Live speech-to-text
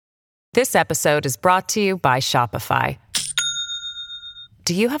This episode is brought to you by Shopify.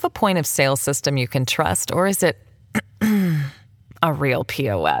 Do you have a point of sale system you can trust, or is it a real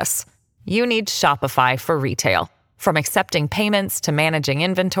POS? You need Shopify for retail. From accepting payments to managing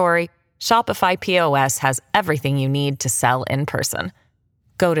inventory, Shopify POS has everything you need to sell in person.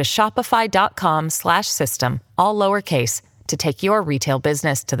 Go to shopify.com/system, all lowercase, to take your retail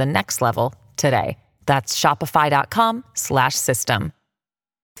business to the next level today. That's shopify.com/system.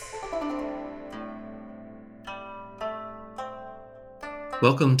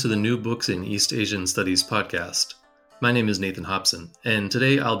 Welcome to the New Books in East Asian Studies podcast. My name is Nathan Hobson, and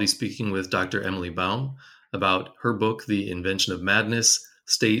today I'll be speaking with Dr. Emily Baum about her book, The Invention of Madness,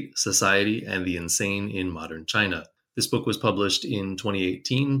 State, Society, and the Insane in Modern China. This book was published in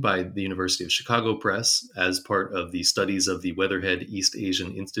 2018 by the University of Chicago Press as part of the Studies of the Weatherhead East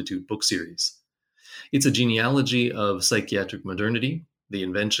Asian Institute book series. It's a genealogy of psychiatric modernity, the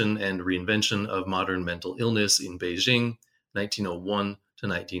invention and reinvention of modern mental illness in Beijing, 1901 to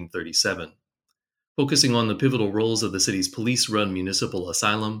 1937. Focusing on the pivotal roles of the city's police-run municipal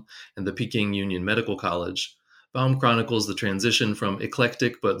asylum and the Peking Union Medical College, Baum chronicles the transition from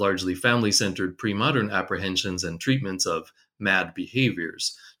eclectic but largely family-centered pre-modern apprehensions and treatments of mad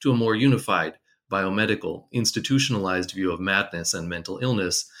behaviors to a more unified, biomedical, institutionalized view of madness and mental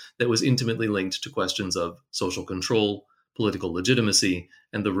illness that was intimately linked to questions of social control, political legitimacy,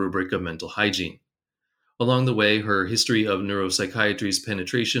 and the rubric of mental hygiene. Along the way, her history of neuropsychiatry's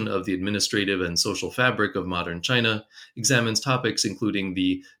penetration of the administrative and social fabric of modern China examines topics including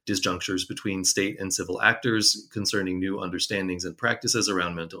the disjunctures between state and civil actors concerning new understandings and practices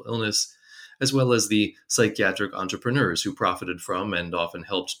around mental illness, as well as the psychiatric entrepreneurs who profited from and often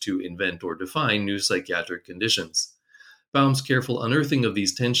helped to invent or define new psychiatric conditions. Baum's careful unearthing of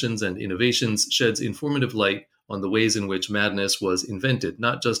these tensions and innovations sheds informative light on the ways in which madness was invented,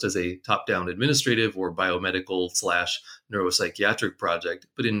 not just as a top-down administrative or biomedical/neuropsychiatric project,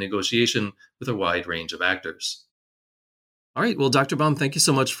 but in negotiation with a wide range of actors. All right. Well, Dr. Baum, thank you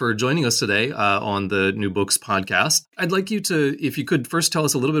so much for joining us today on the New Books podcast. I'd like you to, if you could, first tell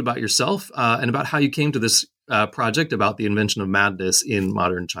us a little bit about yourself and about how you came to this project about the invention of madness in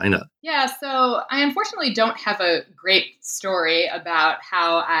modern China. Yeah, so I unfortunately don't have a great story about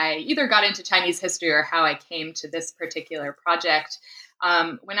how I either got into Chinese history or how I came to this particular project.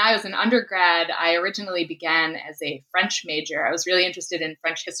 When I was an undergrad, I originally began as a French major. I was really interested in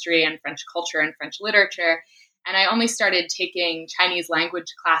French history and French culture and French literature. And I only started taking Chinese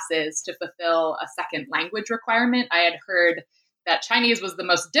language classes to fulfill a second language requirement. I had heard that Chinese was the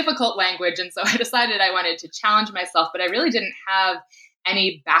most difficult language, and so I decided I wanted to challenge myself, but I really didn't have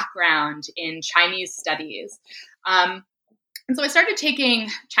any background in Chinese studies. And so I started taking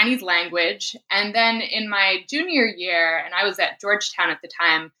Chinese language, and then in my junior year, and I was at Georgetown at the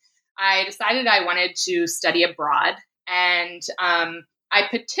time, I decided I wanted to study abroad, and I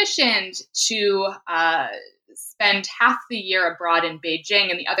petitioned to spend half the year abroad in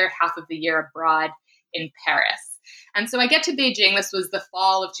Beijing and the other half of the year abroad in Paris. And so I get to Beijing. This was the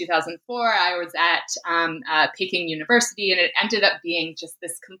fall of 2004. I was at Peking University, and it ended up being just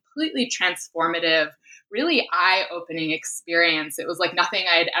this completely transformative, really eye-opening experience. It was like nothing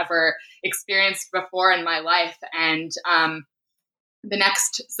I had ever experienced before in my life. And the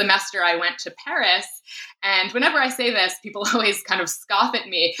next semester I went to Paris, and whenever I say this, people always kind of scoff at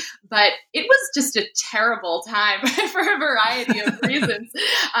me, but it was just a terrible time for a variety of reasons.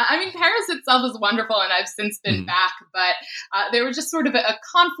 Paris itself is wonderful, and I've since been back, but there was just sort of a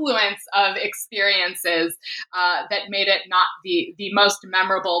confluence of experiences that made it not the most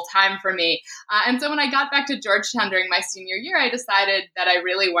memorable time for me. And so when I got back to Georgetown during my senior year, I decided that I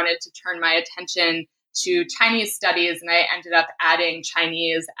really wanted to turn my attention to Chinese studies, and I ended up adding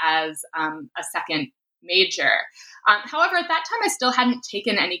Chinese as a second major. However, at that time, I still hadn't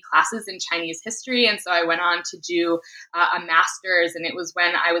taken any classes in Chinese history, and so I went on to do a master's, and it was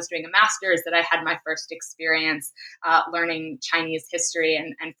when I was doing a master's that I had my first experience learning Chinese history,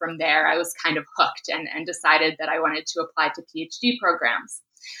 and from there, I was kind of hooked and decided that I wanted to apply to PhD programs.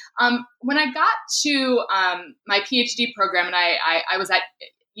 When I got to my PhD program, and I was at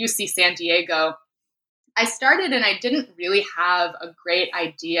UC San Diego, I started and I didn't really have a great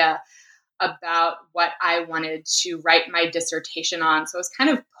idea about what I wanted to write my dissertation on. So I was kind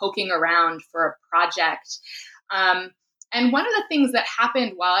of poking around for a project. And one of the things that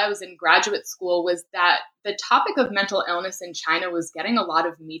happened while I was in graduate school was that the topic of mental illness in China was getting a lot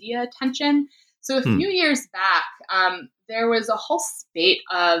of media attention. So a few years back, there was a whole spate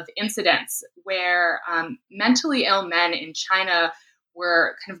of incidents where mentally ill men in China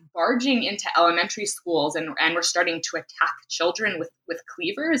were kind of barging into elementary schools and were starting to attack children with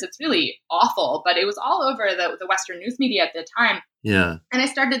cleavers. It's really awful, but it was all over the Western news media at the time. Yeah. And I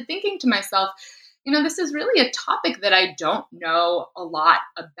started thinking to myself, this is really a topic that I don't know a lot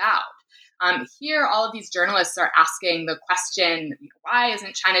about. Here, all of these journalists are asking the question, why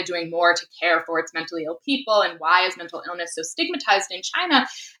isn't China doing more to care for its mentally ill people? And why is mental illness so stigmatized in China?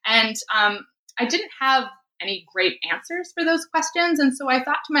 And I didn't have any great answers for those questions. And so I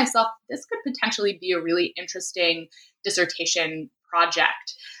thought to myself, this could potentially be a really interesting dissertation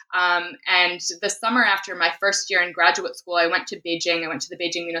project. And the summer after my first year in graduate school, I went to Beijing. I went to the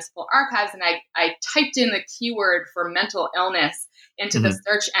Beijing Municipal Archives, and I typed in the keyword for mental illness into the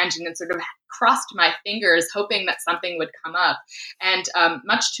search engine and sort of crossed my fingers, hoping that something would come up. And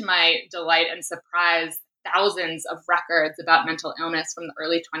much to my delight and surprise, thousands of records about mental illness from the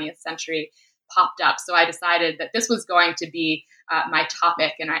early 20th century popped up. So I decided that this was going to be my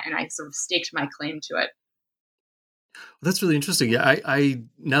topic, and I sort of staked my claim to it. That's really interesting. Yeah, I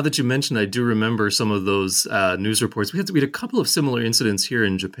now that you mentioned, I do remember some of those news reports. We had a couple of similar incidents here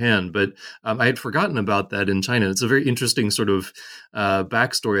in Japan, but I had forgotten about that in China. It's a very interesting sort of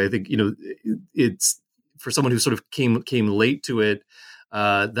backstory. I think it's for someone who sort of came late to it.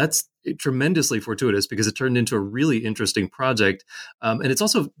 That's tremendously fortuitous because it turned into a really interesting project, and it's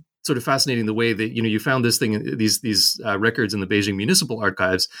also sort of fascinating the way that you found this thing, these records in the Beijing Municipal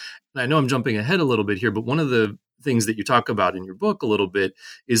Archives. And I know I'm jumping ahead a little bit here, but one of the things that you talk about in your book a little bit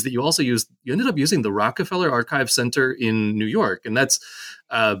is that you ended up using the Rockefeller Archive Center in New York, and that's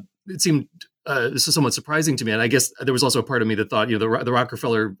it seemed. This is somewhat surprising to me, and I guess there was also a part of me that thought, the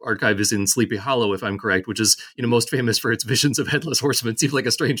Rockefeller Archive is in Sleepy Hollow, if I'm correct, which is most famous for its visions of headless horsemen. It seems like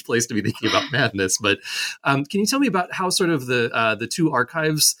a strange place to be thinking about madness. But can you tell me about how sort of the two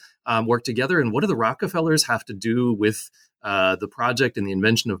archives work together, and what do the Rockefellers have to do with the project and the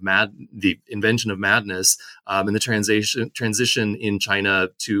invention of madness and the transition in China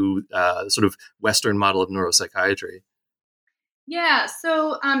to sort of Western model of neuropsychiatry? Yeah,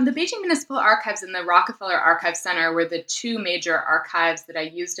 so the Beijing Municipal Archives and the Rockefeller Archive Center were the two major archives that I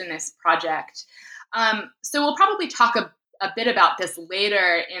used in this project. So we'll probably talk a bit about this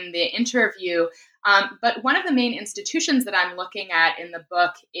later in the interview, but one of the main institutions that I'm looking at in the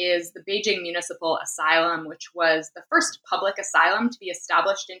book is the Beijing Municipal Asylum, which was the first public asylum to be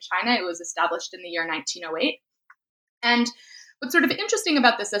established in China. It was established in the year 1908. And what's sort of interesting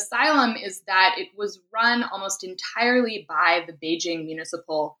about this asylum is that it was run almost entirely by the Beijing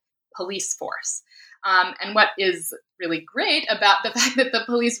Municipal Police Force. And what is really great about the fact that the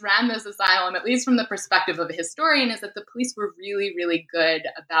police ran this asylum, at least from the perspective of a historian, is that the police were really, really good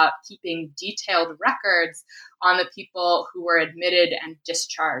about keeping detailed records on the people who were admitted and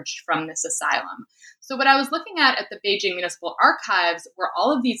discharged from this asylum. So what I was looking at the Beijing Municipal Archives were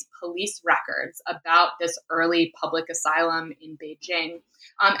all of these police records about this early public asylum in Beijing.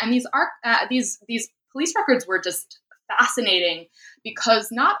 And these police records were just fascinating because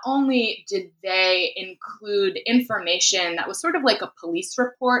not only did they include information that was sort of like a police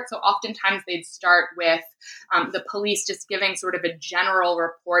report, so oftentimes they'd start with the police just giving sort of a general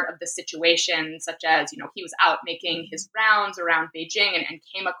report of the situation, such as, he was out making his rounds around Beijing and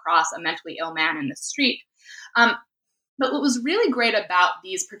came across a mentally ill man in the street. But what was really great about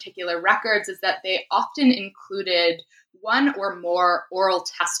these particular records is that they often included one or more oral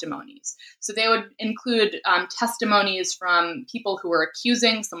testimonies. So they would include testimonies from people who were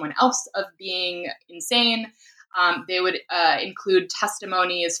accusing someone else of being insane. They would include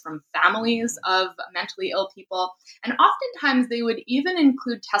testimonies from families of mentally ill people. And oftentimes they would even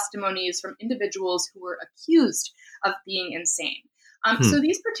include testimonies from individuals who were accused of being insane. So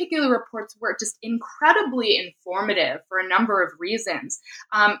these particular reports were just incredibly informative for a number of reasons.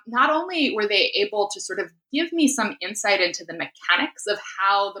 Not only were they able to sort of give me some insight into the mechanics of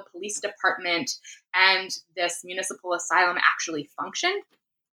how the police department and this municipal asylum actually functioned,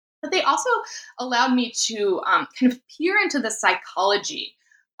 but they also allowed me to kind of peer into the psychology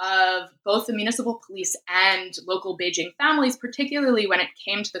of both the municipal police and local Beijing families, particularly when it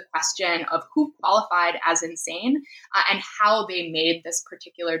came to the question of who qualified as insane and how they made this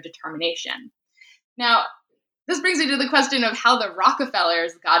particular determination. Now, this brings me to the question of how the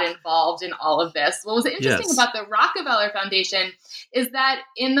Rockefellers got involved in all of this. What was interesting about the Rockefeller Foundation is that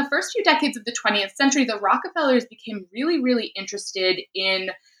in the first few decades of the 20th century, the Rockefellers became really, really interested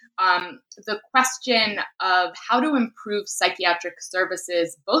in the question of how to improve psychiatric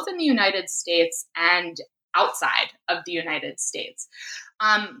services, both in the United States and outside of the United States.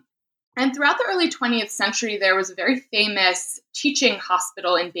 And throughout the early 20th century, there was a very famous teaching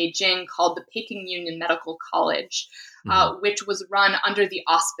hospital in Beijing called the Peking Union Medical College. which was run under the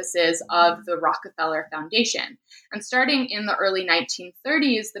auspices of the Rockefeller Foundation. And starting in the early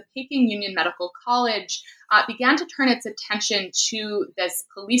 1930s, the Peking Union Medical College began to turn its attention to this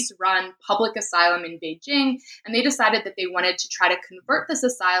police-run public asylum in Beijing, and they decided that they wanted to try to convert this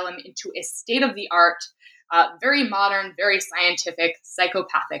asylum into a state-of-the-art, very modern, very scientific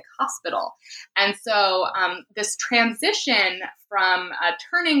psychopathic hospital. And so this transition from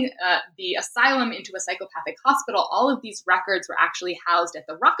turning the asylum into a psychopathic hospital, all of these records were actually housed at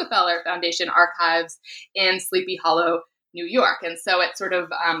the Rockefeller Foundation archives in Sleepy Hollow, New York. And so it's sort of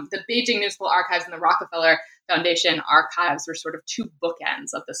the Beijing Municipal Archives and the Rockefeller Foundation archives were sort of two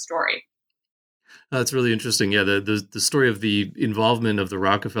bookends of the story. That's really interesting. Yeah, the story of the involvement of the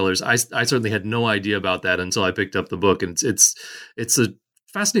Rockefellers, I certainly had no idea about that until I picked up the book, and it's a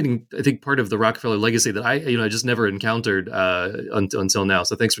fascinating, I think, part of the Rockefeller legacy that I just never encountered until now.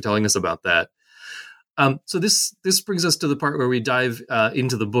 So thanks for telling us about that. So this brings us to the part where we dive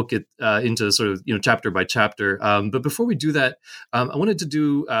into the book, into sort of chapter by chapter. But before we do that, I wanted to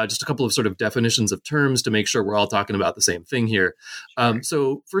do just a couple of sort of definitions of terms to make sure we're all talking about the same thing here.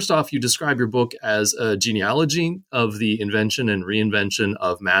 So first off, you describe your book as a genealogy of the invention and reinvention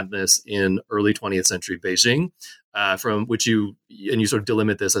of madness in early 20th century Beijing, from which you sort of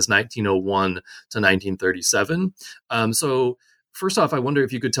delimit this as 1901 to 1937. So first off, I wonder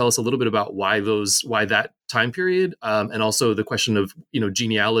if you could tell us a little bit about why that time period, and also the question of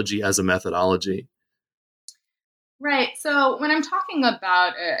genealogy as a methodology. Right. So when I'm talking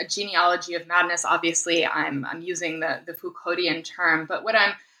about a genealogy of madness, obviously I'm using the Foucauldian term, but what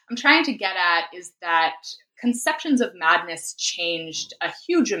I'm trying to get at is that conceptions of madness changed a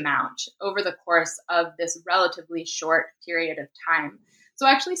huge amount over the course of this relatively short period of time. So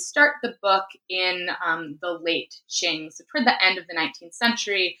I actually start the book in the late Qing, so toward the end of the 19th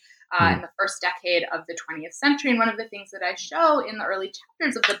century, in the first decade of the 20th century. And one of the things that I show in the early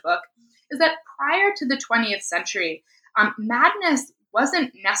chapters of the book is that prior to the 20th century, madness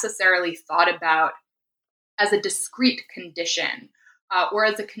wasn't necessarily thought about as a discrete condition or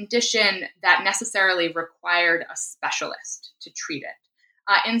as a condition that necessarily required a specialist to treat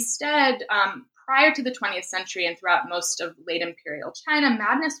it. Instead, prior to the 20th century and throughout most of late imperial China,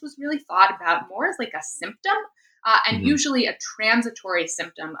 madness was really thought about more as like a symptom and usually a transitory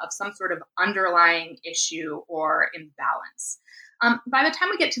symptom of some sort of underlying issue or imbalance. By the time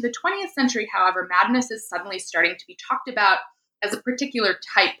we get to the 20th century, however, madness is suddenly starting to be talked about as a particular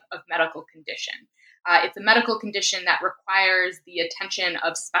type of medical condition. It's a medical condition that requires the attention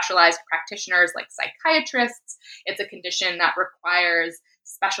of specialized practitioners like psychiatrists. It's a condition that requires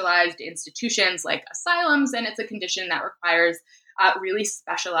specialized institutions like asylums, and it's a condition that requires really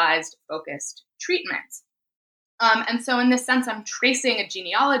specialized, focused treatments. And so in this sense, I'm tracing a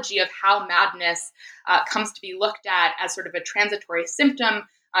genealogy of how madness comes to be looked at as sort of a transitory symptom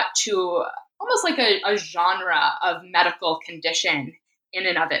to almost like a genre of medical condition in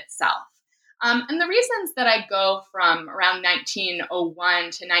and of itself. And the reasons that I go from around 1901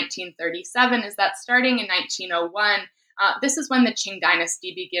 to 1937 is that starting in 1901, this is when the Qing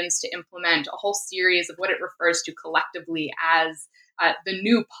dynasty begins to implement a whole series of what it refers to collectively as the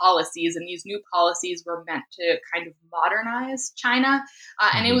new policies. And these new policies were meant to kind of modernize China.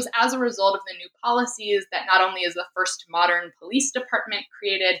 And it was as a result of the new policies that not only is the first modern police department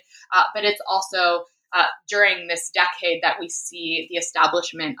created, but it's also during this decade that we see the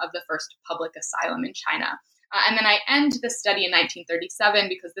establishment of the first public asylum in China. And then I end the study in 1937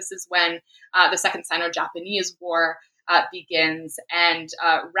 because this is when the Second Sino-Japanese War begins and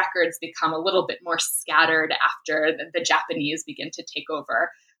records become a little bit more scattered after the Japanese begin to take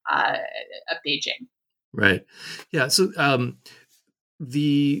over Beijing. Right. Yeah. So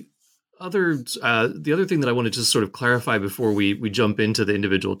the other thing that I wanted to sort of clarify before we jump into the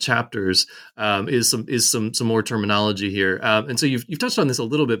individual chapters is some more terminology here. And so you've touched on this a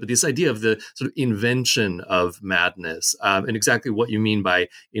little bit, but this idea of the sort of invention of madness and exactly what you mean by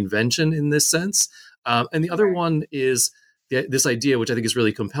invention in this sense. And the other one is this idea, which I think is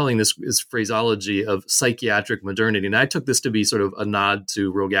really compelling, this phraseology of psychiatric modernity. And I took this to be sort of a nod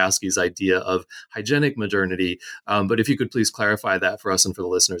to Rogaski's idea of hygienic modernity. But if you could please clarify that for us and for the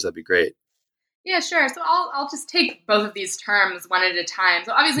listeners, that'd be great. Yeah, sure. So I'll just take both of these terms one at a time.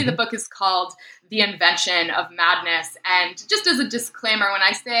 So obviously the book is called The Invention of Madness. And just as a disclaimer, when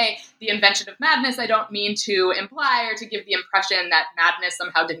I say the invention of madness, I don't mean to imply or to give the impression that madness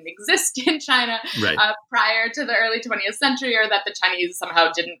somehow didn't exist in China prior to the early 20th century, or that the Chinese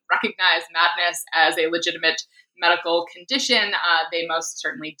somehow didn't recognize madness as a legitimate medical condition. They most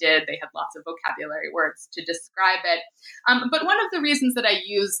certainly did. They had lots of vocabulary words to describe it. But one of the reasons that I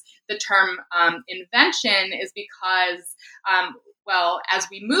use the term invention is because well, as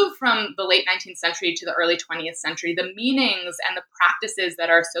we move from the late 19th century to the early 20th century, the meanings and the practices that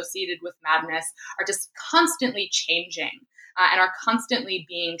are associated with madness are just constantly changing and are constantly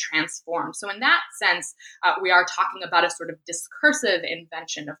being transformed. So in that sense, we are talking about a sort of discursive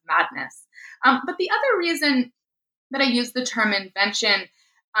invention of madness. But the other reason that I use the term invention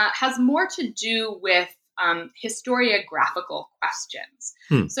has more to do with historiographical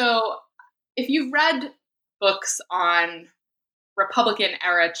questions. So if you've read books on Republican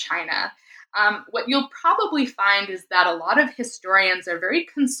era China, what you'll probably find is that a lot of historians are very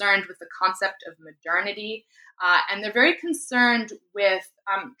concerned with the concept of modernity, and they're very concerned with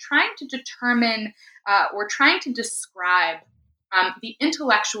trying to determine or trying to describe the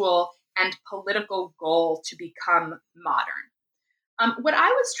intellectual and political goal to become modern. What I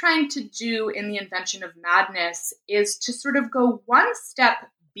was trying to do in The Invention of Madness is to sort of go one step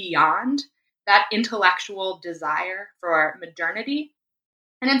beyond that intellectual desire for modernity.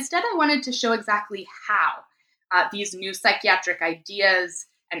 And instead, I wanted to show exactly how these new psychiatric ideas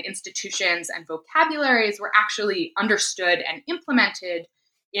and institutions and vocabularies were actually understood and implemented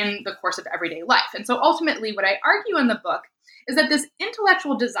in the course of everyday life. And so ultimately, what I argue in the book is that this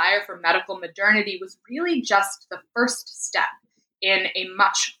intellectual desire for medical modernity was really just the first step in a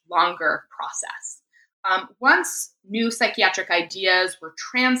much longer process. Once new psychiatric ideas were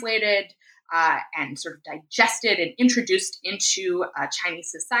translated and sort of digested and introduced into Chinese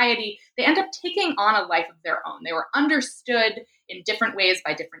society, they end up taking on a life of their own. They were understood in different ways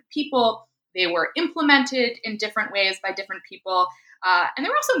by different people. They were implemented in different ways by different people. And they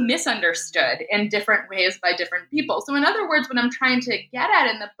were also misunderstood in different ways by different people. So in other words, what I'm trying to get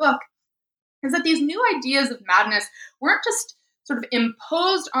at in the book is that these new ideas of madness weren't just sort of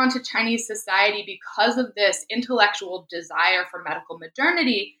imposed onto Chinese society because of this intellectual desire for medical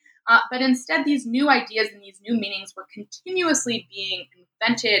modernity, but instead these new ideas and these new meanings were continuously being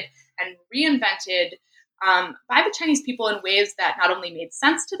invented and reinvented by the Chinese people in ways that not only made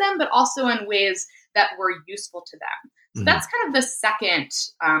sense to them, but also in ways that were useful to them. So that's kind of the second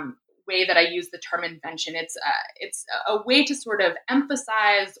way that I use the term invention. It's a way to sort of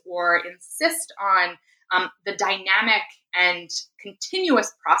emphasize or insist on the dynamic and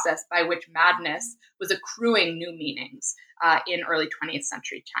continuous process by which madness was accruing new meanings in early 20th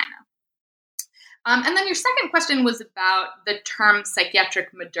century China. And then your second question was about the term psychiatric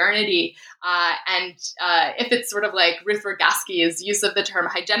modernity and if it's sort of like Ruth Rogaski's use of the term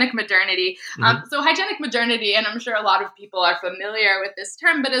hygienic modernity. So hygienic modernity, and I'm sure a lot of people are familiar with this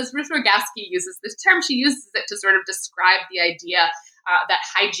term, but as Ruth Rogaski uses this term, she uses it to sort of describe the idea that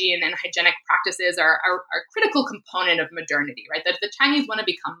hygiene and hygienic practices are a critical component of modernity, right? That if the Chinese want to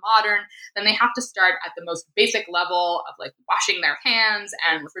become modern, then they have to start at the most basic level of like washing their hands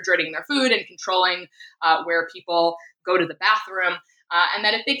and refrigerating their food and controlling where people go to the bathroom. And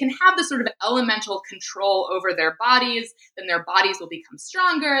that if they can have this sort of elemental control over their bodies, then their bodies will become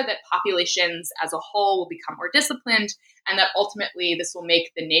stronger, that populations as a whole will become more disciplined, and that ultimately this will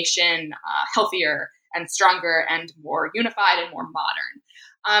make the nation healthier and stronger and more unified and more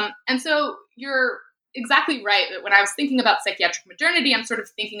modern. And so you're exactly right that when I was thinking about psychiatric modernity, I'm sort of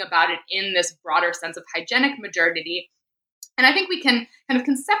thinking about it in this broader sense of hygienic modernity. And I think we can kind of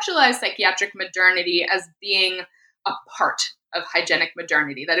conceptualize psychiatric modernity as being a part of hygienic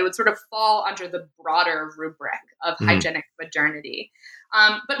modernity, that it would sort of fall under the broader rubric of hygienic modernity.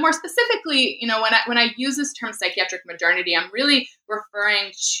 But more specifically, you know, when I use this term psychiatric modernity, I'm really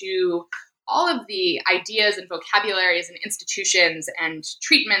referring to all of the ideas and vocabularies and institutions and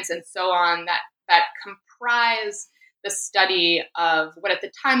treatments and so on that comprise the study of what at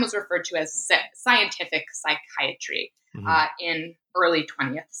the time was referred to as scientific psychiatry in early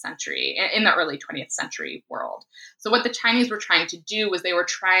 20th century, in the early 20th century world. So what the Chinese were trying to do was they were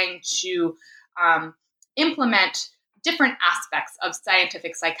trying to implement different aspects of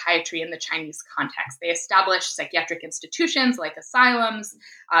scientific psychiatry in the Chinese context. They established psychiatric institutions like asylums.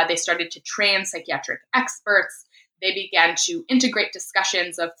 They started to train psychiatric experts. They began to integrate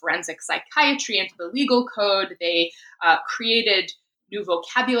discussions of forensic psychiatry into the legal code. They created new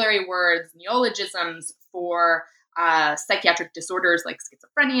vocabulary words, neologisms for psychiatric disorders like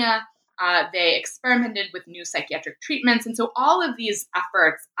schizophrenia. They experimented with new psychiatric treatments. And so all of these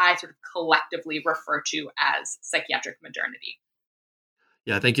efforts I sort of collectively refer to as psychiatric modernity.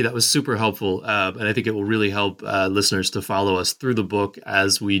 Yeah, thank you. That was super helpful. And I think it will really help listeners to follow us through the book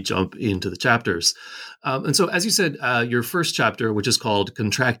as we jump into the chapters. And so, as you said, your first chapter, which is called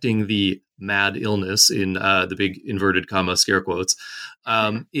Contracting the mad illness in the big inverted comma scare quotes,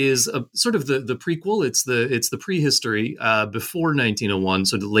 is sort of the prequel. It's the prehistory before 1901,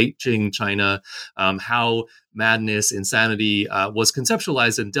 so the late Qing China, how madness, insanity was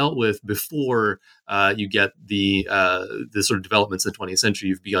conceptualized and dealt with before you get the sort of developments in the 20th century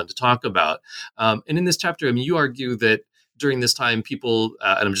you've begun to talk about. And in this chapter, I mean, you argue that during this time, people,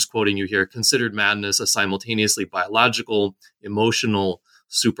 and I'm just quoting you here, considered madness a simultaneously biological, emotional,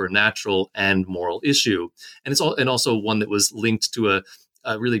 supernatural, and moral issue. And also one that was linked to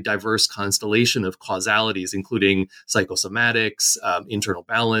a really diverse constellation of causalities, including psychosomatics, internal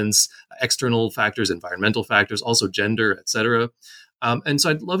balance, external factors, environmental factors, also gender, et cetera. And so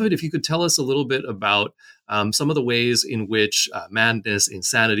I'd love it if you could tell us a little bit about some of the ways in which madness,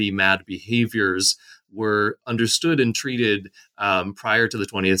 insanity, mad behaviors were understood and treated prior to the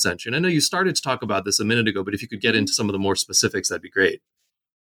 20th century. And I know you started to talk about this a minute ago, but if you could get into some of the more specifics, that'd be great.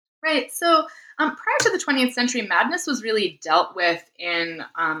 Right. So prior to the 20th century, madness was really dealt with in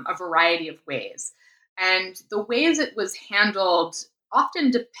a variety of ways. And the ways it was handled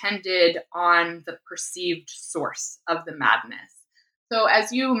often depended on the perceived source of the madness. So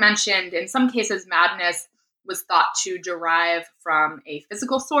as you mentioned, in some cases, madness was thought to derive from a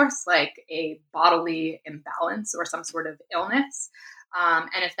physical source, like a bodily imbalance or some sort of illness.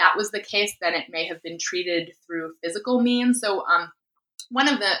 And if that was the case, then it may have been treated through physical means. So one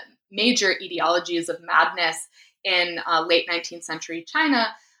of the major etiologies of madness in late 19th century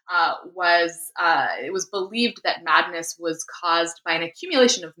China was it was believed that madness was caused by an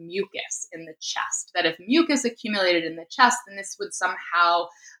accumulation of mucus in the chest, that if mucus accumulated in the chest, then this would somehow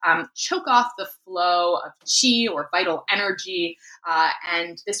choke off the flow of qi or vital energy,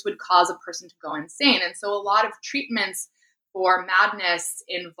 and this would cause a person to go insane. And so a lot of treatments for madness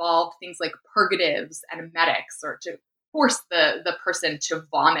involved things like purgatives and emetics, or to force the person to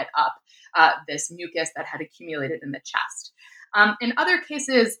vomit up this mucus that had accumulated in the chest. In other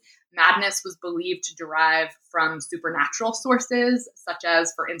cases, madness was believed to derive from supernatural sources, such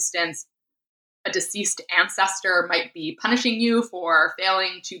as, for instance, a deceased ancestor might be punishing you for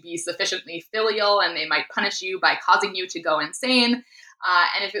failing to be sufficiently filial, and they might punish you by causing you to go insane.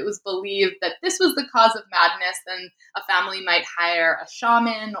 And if it was believed that this was the cause of madness, then a family might hire a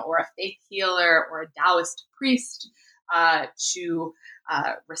shaman or a faith healer or a Taoist priest to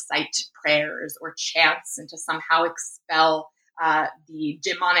recite prayers or chants and to somehow expel the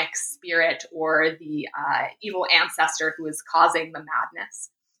demonic spirit or the evil ancestor who is causing the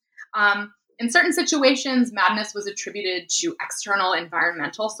madness. In certain situations, madness was attributed to external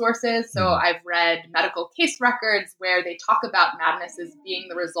environmental sources. So I've read medical case records where they talk about madness as being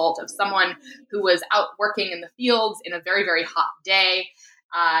the result of someone who was out working in the fields in a very, very hot day,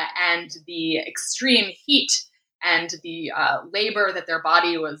 and the extreme heat and the labor that their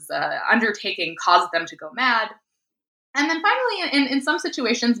body was undertaking caused them to go mad. And then finally, in some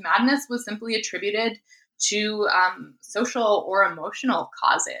situations, madness was simply attributed to social or emotional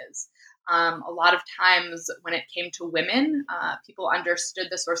causes. A lot of times when it came to women, people understood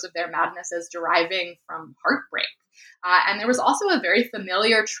the source of their madness as deriving from heartbreak. And there was also a very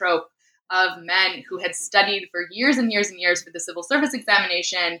familiar trope of men who had studied for years and years and years for the civil service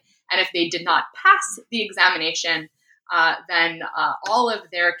examination. And if they did not pass the examination, then all of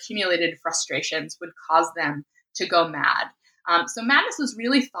their accumulated frustrations would cause them to go mad. So madness was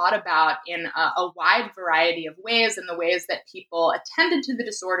really thought about in a wide variety of ways, and the ways that people attended to the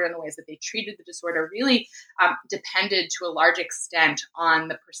disorder and the ways that they treated the disorder really depended to a large extent on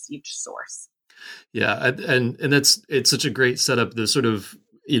the perceived source. Yeah, and it's such a great setup, the sort of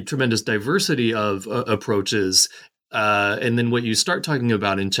tremendous diversity of approaches. And then what you start talking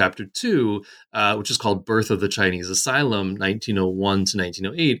about in chapter 2, which is called Birth of the Chinese Asylum, 1901 to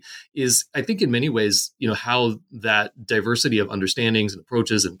 1908, is, I think, in many ways, how that diversity of understandings and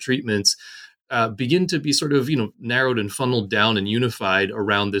approaches and treatments begin to be sort of, narrowed and funneled down and unified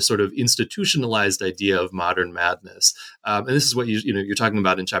around this sort of institutionalized idea of modern madness. And this is what you're talking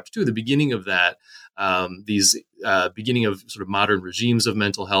about in chapter 2, the beginning of that, these beginning of sort of modern regimes of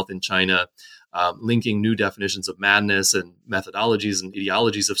mental health in China, linking new definitions of madness and methodologies and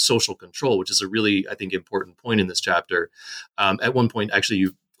ideologies of social control, which is a really, I think, important point in this chapter. At one point, actually,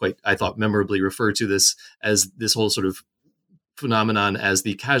 you I thought, memorably referred to this as this whole sort of phenomenon as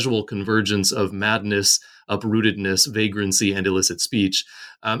the casual convergence of madness, uprootedness, vagrancy, and illicit speech.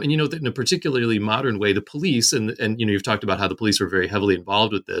 And that in a particularly modern way, the police, and you've talked about how the police were very heavily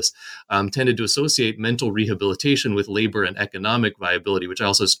involved with this, tended to associate mental rehabilitation with labor and economic viability,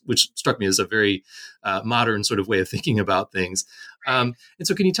 which struck me as a very modern sort of way of thinking about things. And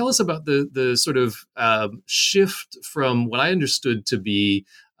so can you tell us about the sort of shift from what I understood to be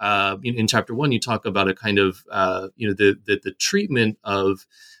in chapter 1, you talk about a kind of the treatment of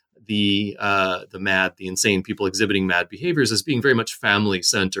the insane people exhibiting mad behaviors as being very much family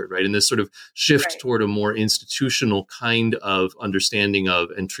centered, right? And this sort of shift toward a more institutional kind of understanding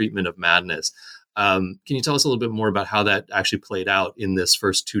of and treatment of madness. Can you tell us a little bit more about how that actually played out in this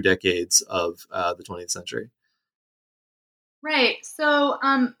first 2 decades of the 20th century? Right. So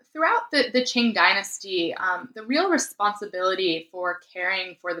throughout the Qing dynasty, the real responsibility for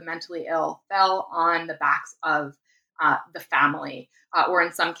caring for the mentally ill fell on the backs of the family, or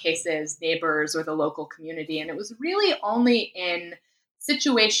in some cases, neighbors or the local community. And it was really only in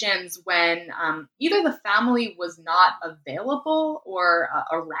situations when either the family was not available or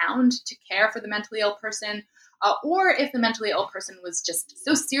around to care for the mentally ill person, or if the mentally ill person was just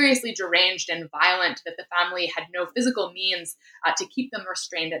so seriously deranged and violent that the family had no physical means to keep them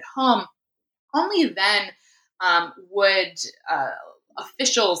restrained at home, only then would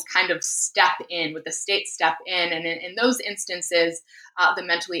officials kind of step in, would the state step in. And in those instances, the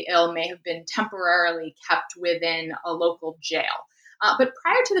mentally ill may have been temporarily kept within a local jail. But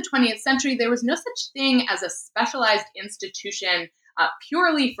prior to the 20th century, there was no such thing as a specialized institution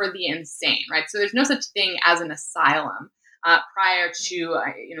purely for the insane, right? So there's no such thing as an asylum prior to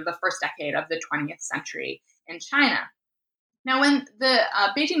the first decade of the 20th century in China. Now, when the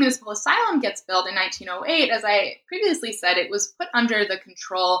Beijing Municipal Asylum gets built in 1908, as I previously said, it was put under the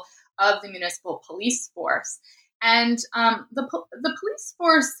control of the municipal police force. And the police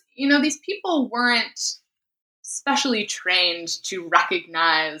force, these people weren't specially trained to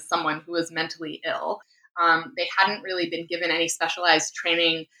recognize someone who was mentally ill. They hadn't really been given any specialized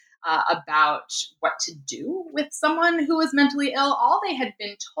training about what to do with someone who was mentally ill. All they had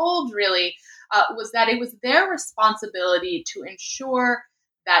been told really was that it was their responsibility to ensure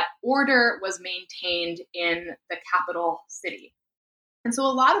that order was maintained in the capital city. And so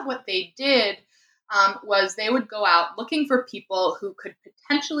a lot of what they did was they would go out looking for people who could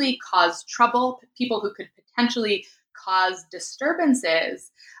potentially cause trouble, people who could potentially cause disturbances.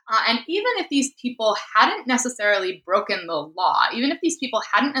 And even if these people hadn't necessarily broken the law, even if these people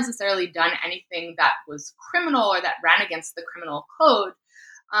hadn't necessarily done anything that was criminal or that ran against the criminal code,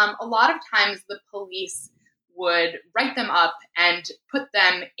 a lot of times the police would write them up and put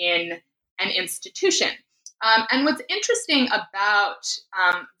them in an institution. And what's interesting about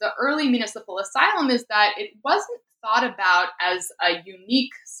the early municipal asylum is that it wasn't thought about as a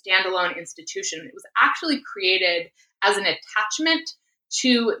unique standalone institution. It was actually created as an attachment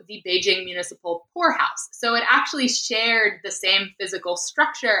to the Beijing Municipal Poorhouse. So it actually shared the same physical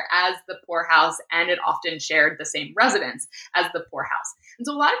structure as the poorhouse, and it often shared the same residents as the poorhouse. And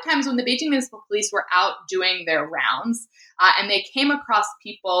so a lot of times when the Beijing Municipal Police were out doing their rounds, and they came across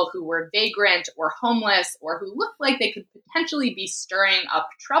people who were vagrant or homeless or who looked like they could potentially be stirring up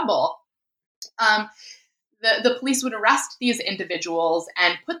trouble, the police would arrest these individuals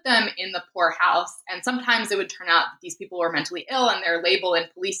and put them in the poorhouse. And sometimes it would turn out that these people were mentally ill and their label in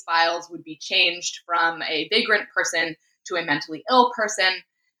police files would be changed from a vagrant person to a mentally ill person.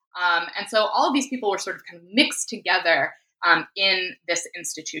 And so all of these people were sort of kind of mixed together in this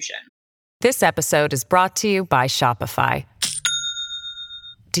institution. This episode is brought to you by Shopify.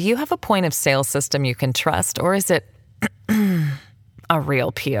 Do you have a point of sale system you can trust, or is it a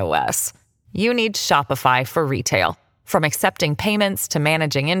real POS? You need Shopify for retail. From accepting payments to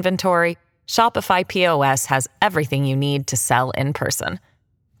managing inventory, Shopify POS has everything you need to sell in person.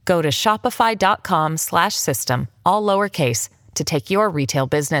 Go to shopify.com/system, all lowercase, to take your retail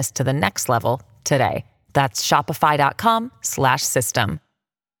business to the next level today. That's shopify.com/system.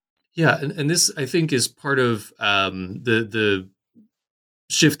 Yeah, and this, I think, is part of the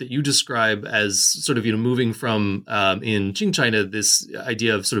shift that you describe as sort of, moving from in Qing China, this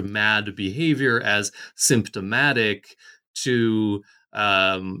idea of sort of mad behavior as symptomatic to,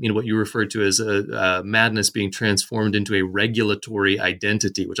 what you referred to as a madness being transformed into a regulatory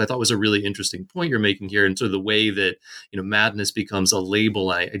identity, which I thought was a really interesting point you're making here. And sort of the way that, madness becomes a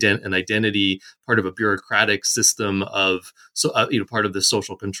label, an identity, part of a bureaucratic system of, part of the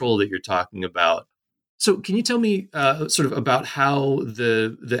social control that you're talking about. So can you tell me sort of about how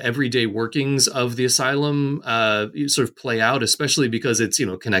the everyday workings of the asylum sort of play out, especially because it's,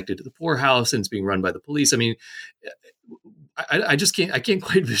 connected to the poorhouse and it's being run by the police? I mean, I can't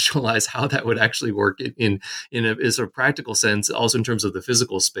quite visualize how that would actually work in a sort of practical sense, also in terms of the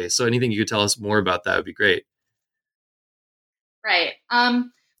physical space. So anything you could tell us more about that would be great. Right. Well,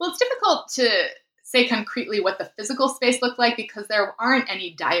 it's difficult to say concretely what the physical space looked like because there aren't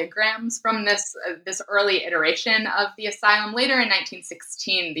any diagrams from this early iteration of the asylum. Later in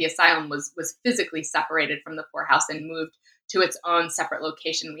 1916, the asylum was physically separated from the poorhouse and moved to its own separate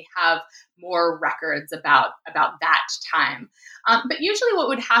location. We have more records about that time. But usually what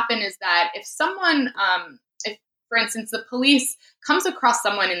would happen is that if someone, if, for instance, the police comes across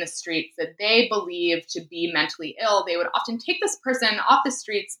someone in the streets that they believe to be mentally ill, they would often take this person off the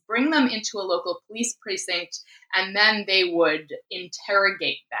streets, bring them into a local police precinct, and then they would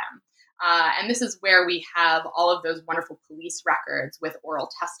interrogate them. And this is where we have all of those wonderful police records with oral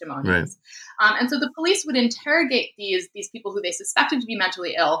testimonies. Right. And so the police would interrogate these people who they suspected to be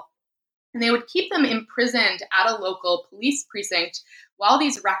mentally ill, and they would keep them imprisoned at a local police precinct while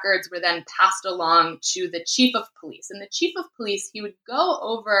these records were then passed along to the chief of police. And the chief of police, he would go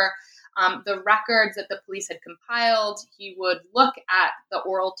over the records that the police had compiled. He would look at the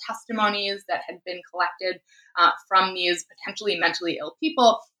oral testimonies that had been collected from these potentially mentally ill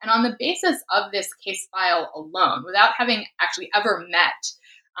people. And on the basis of this case file alone, without having actually ever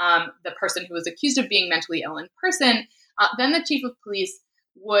met the person who was accused of being mentally ill in person, then the chief of police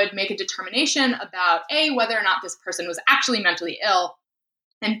would make a determination about A, whether or not this person was actually mentally ill,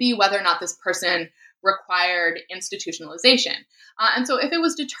 and B, whether or not this person required institutionalization. And so if it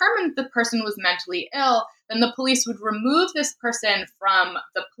was determined the person was mentally ill, then the police would remove this person from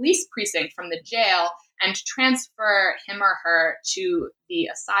the police precinct, from the jail, and transfer him or her to the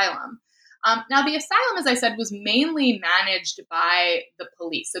asylum. Now, the asylum, as I said, was mainly managed by the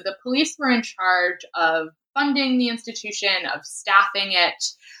police. So the police were in charge of funding the institution, of staffing it.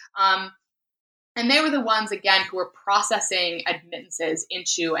 And they were the ones, again, who were processing admittances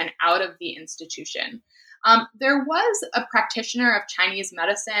into and out of the institution. There was a practitioner of Chinese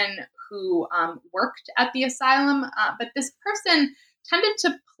medicine who worked at the asylum, but this person tended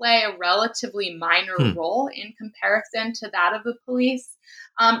to play a relatively minor role in comparison to that of the police.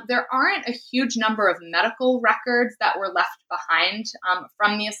 There aren't a huge number of medical records that were left behind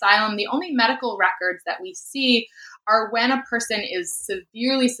from the asylum. The only medical records that we see are when a person is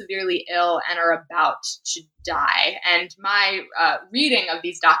severely, severely ill and are about to die. And my reading of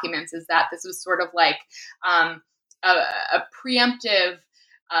these documents is that this was sort of like a preemptive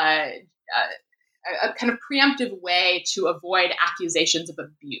a kind of preemptive way to avoid accusations of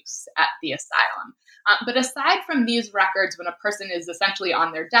abuse at the asylum. But aside from these records, when a person is essentially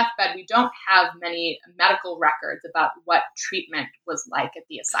on their deathbed, we don't have many medical records about what treatment was like at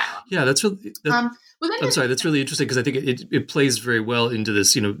the asylum. Yeah, that's really. That's really interesting because I think it plays very well into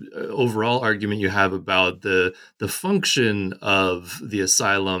this, overall argument you have about the function of the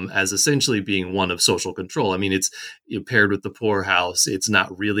asylum as essentially being one of social control. I mean, it's paired with the poorhouse. It's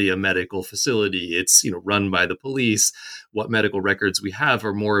not really a medical facility. It's run by the police. What medical records we have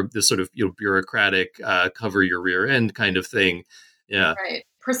are more of this sort of bureaucratic cover your rear end kind of thing. Yeah, right.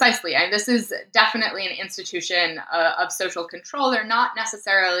 Precisely. And this is definitely an institution of social control. They're not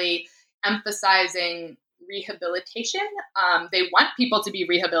necessarily emphasizing rehabilitation. They want people to be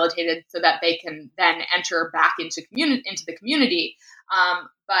rehabilitated so that they can then enter back into the community.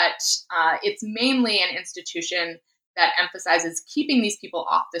 But it's mainly an institution that emphasizes keeping these people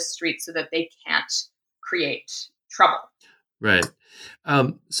off the street so that they can't create trouble. Right.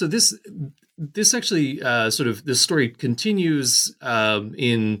 So this actually this story continues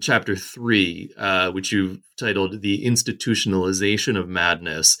in chapter 3, which you titled "The Institutionalization of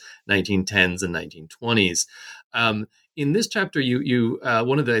Madness, 1910s and 1920s." In this chapter, you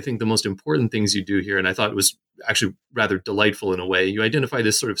one of the, I think, the most important things you do here, and I thought it was actually rather delightful in a way, you identify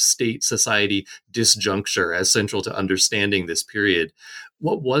this sort of state-society disjuncture as central to understanding this period.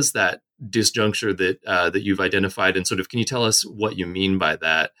 What was that disjuncture that you've identified, and sort of can you tell us what you mean by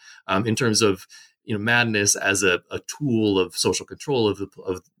that in terms of madness as a tool of social control of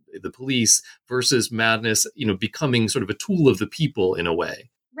the police versus madness becoming sort of a tool of the people in a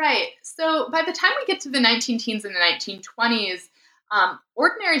way? Right. So by the time we get to the 1910s and the 1920s,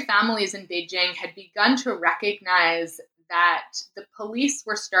 ordinary families in Beijing had begun to recognize that the police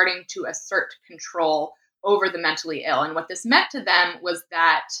were starting to assert control over the mentally ill. And what this meant to them was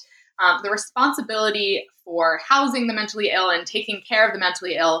that the responsibility for housing the mentally ill and taking care of the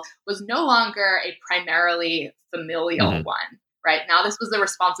mentally ill was no longer a primarily familial one. Right now, this was the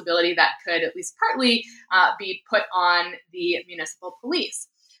responsibility that could at least partly be put on the municipal police.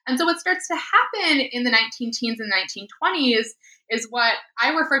 And so what starts to happen in the 1910s and 1920s is what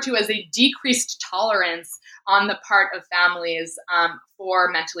I refer to as a decreased tolerance on the part of families for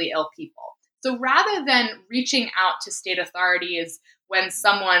mentally ill people. So rather than reaching out to state authorities when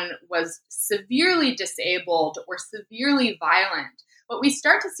someone was severely disabled or severely violent, what we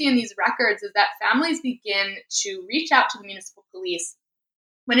start to see in these records is that families begin to reach out to the municipal police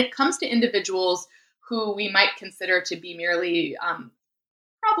when it comes to individuals who we might consider to be merely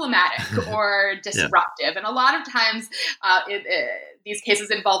problematic or disruptive. And a lot of times these cases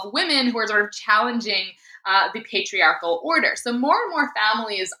involve women who are sort of challenging the patriarchal order. So more and more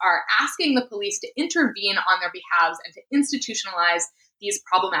families are asking the police to intervene on their behalves and to institutionalize these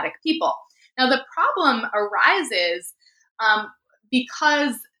problematic people. Now, the problem arises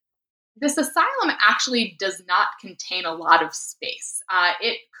because this asylum actually does not contain a lot of space.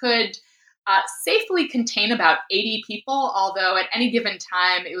 It could safely contain about 80 people, although at any given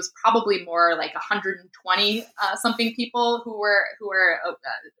time it was probably more like 120 something people who were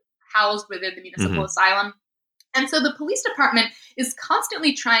housed within the municipal asylum. And so the police department is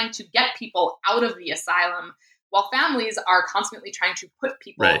constantly trying to get people out of the asylum while families are constantly trying to put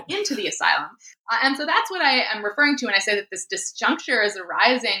people into the asylum. And so that's what I am referring to when I say that this disjuncture is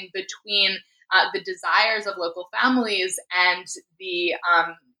arising between the desires of local families and the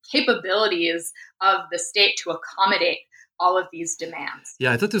capabilities of the state to accommodate all of these demands.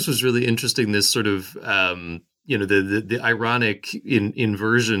 Yeah, I thought this was really interesting, this sort of the ironic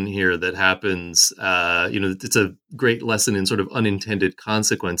inversion here that happens. It's a great lesson in sort of unintended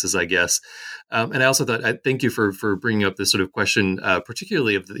consequences, I guess. And I also thought, thank you for bringing up this sort of question,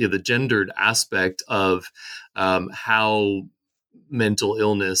 particularly of the gendered aspect of how mental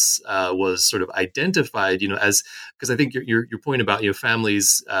illness was sort of identified. Because I think your point about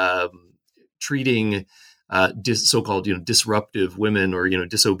families treating so-called disruptive women or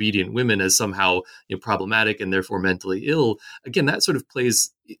disobedient women as somehow problematic and therefore mentally ill. Again, that sort of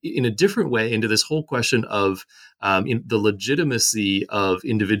plays in a different way into this whole question of the legitimacy of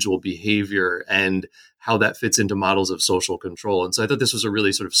individual behavior and how that fits into models of social control. And so I thought this was a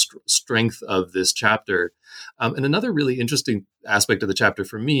really sort of strength of this chapter. And another really interesting aspect of the chapter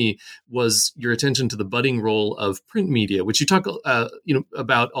for me was your attention to the budding role of print media, which you talk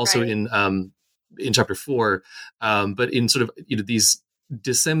about also in chapter 4, but in sort of these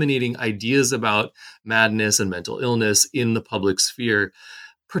disseminating ideas about madness and mental illness in the public sphere.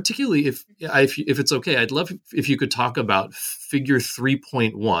 Particularly if it's okay, I'd love if you could talk about Figure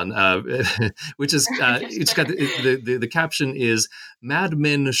 3.1, which is it's got the caption is "Mad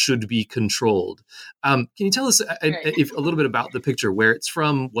Men Should Be Controlled." Can you tell us a little bit about the picture, where it's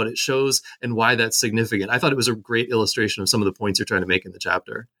from, what it shows, and why that's significant? I thought it was a great illustration of some of the points you're trying to make in the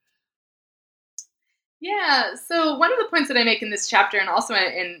chapter. Yeah, so one of the points that I make in this chapter and also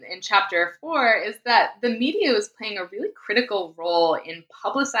in chapter 4 is that the media is playing a really critical role in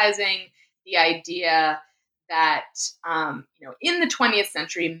publicizing the idea that, in the 20th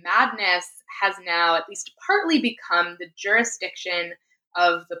century, madness has now at least partly become the jurisdiction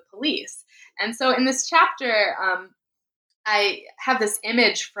of the police. And so in this chapter, I have this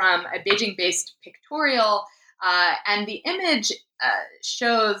image from a Beijing-based pictorial, and the image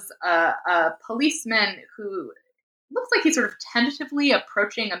shows a policeman who looks like he's sort of tentatively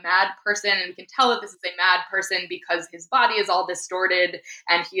approaching a mad person, and we can tell that this is a mad person because his body is all distorted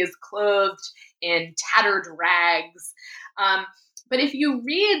and he is clothed in tattered rags. But if you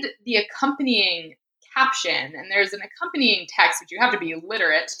read the accompanying caption, and there's an accompanying text which you have to be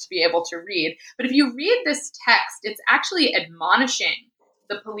literate to be able to read, but if you read this text, it's actually admonishing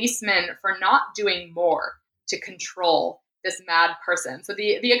the policeman for not doing more to control this mad person. So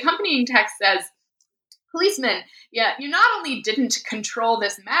the accompanying text says, "Policeman, yeah, you not only didn't control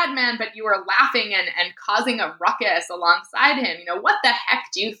this madman, but you were laughing and causing a ruckus alongside him. What the heck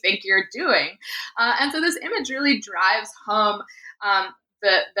do you think you're doing?" And so this image really drives home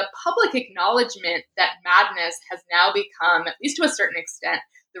the public acknowledgement that madness has now become, at least to a certain extent,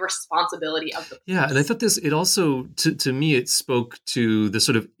 the responsibility of the police. Yeah, and I thought it also, to me, it spoke to the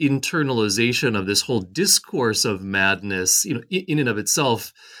sort of internalization of this whole discourse of madness, in and of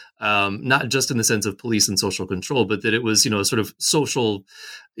itself, not just in the sense of police and social control, but that it was, sort of social,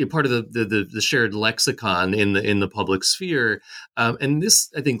 part of the shared lexicon in the public sphere. And this,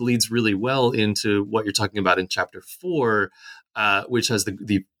 I think, leads really well into what you're talking about in chapter 4, which has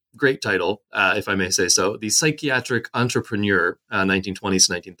the great title, if I may say so, The Psychiatric Entrepreneur, 1920s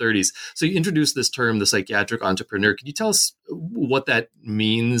to 1930s. So you introduced this term, the psychiatric entrepreneur. Can you tell us what that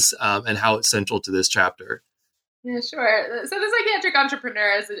means and how it's central to this chapter? Yeah, sure. So the psychiatric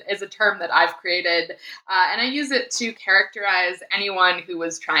entrepreneur is a term that I've created, and I use it to characterize anyone who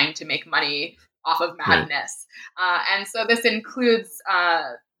was trying to make money off of madness. Right. And so this includes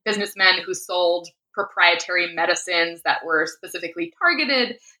businessmen who sold proprietary medicines that were specifically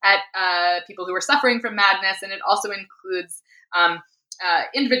targeted at people who were suffering from madness. And it also includes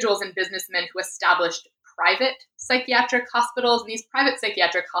individuals and businessmen who established private psychiatric hospitals. And these private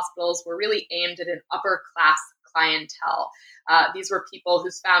psychiatric hospitals were really aimed at an upper class clientele. These were people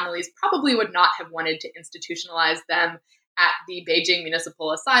whose families probably would not have wanted to institutionalize them at the Beijing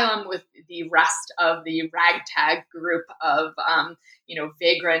Municipal Asylum with the rest of the ragtag group of,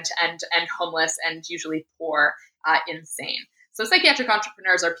 vagrant and homeless and usually poor, insane. So psychiatric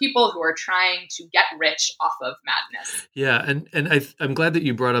entrepreneurs are people who are trying to get rich off of madness. Yeah, and I'm glad that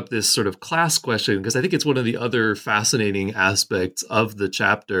you brought up this sort of class question, because I think it's one of the other fascinating aspects of the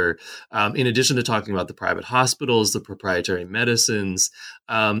chapter. In addition to talking about the private hospitals, the proprietary medicines,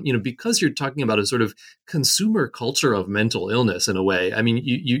 because you're talking about a sort of consumer culture of mental illness in a way. I mean,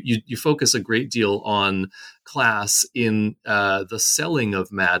 you focus a great deal on class in the selling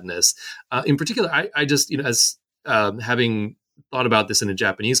of madness. In particular, I just, as having thought about this in a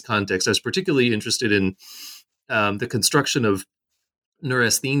Japanese context, I was particularly interested in the construction of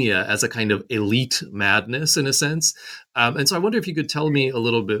neurasthenia as a kind of elite madness in a sense. And so I wonder if you could tell me a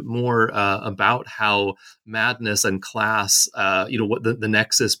little bit more about how madness and class, what the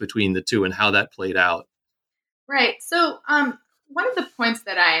nexus between the two and how that played out. Right. So one of the points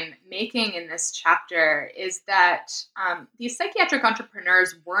that I'm making in this chapter is that these psychiatric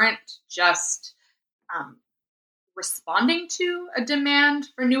entrepreneurs weren't just responding to a demand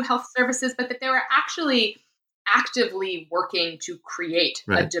for new health services, but that they were actually actively working to create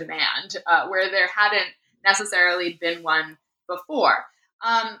a demand where there hadn't necessarily been one before.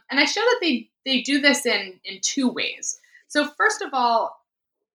 And I show that they do this in two ways. So first of all,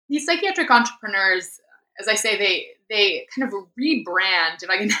 these psychiatric entrepreneurs, as I say, they kind of rebrand, if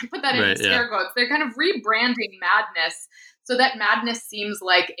I can put that in scare quotes, they're kind of rebranding madness so that madness seems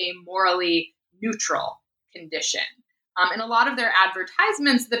like a morally neutral condition. In a lot of their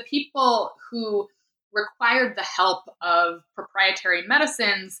advertisements, the people who required the help of proprietary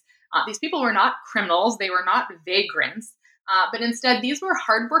medicines, these people were not criminals, they were not vagrants, but instead these were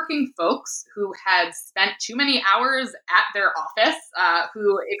hardworking folks who had spent too many hours at their office,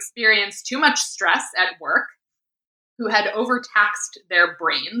 who experienced too much stress at work, who had overtaxed their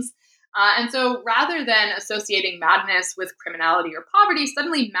brains. And so rather than associating madness with criminality or poverty,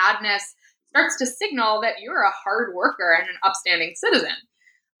 suddenly madness starts to signal that you're a hard worker and an upstanding citizen.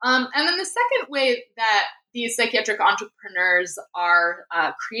 And then the second way that these psychiatric entrepreneurs are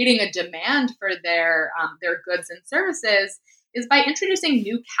creating a demand for their goods and services is by introducing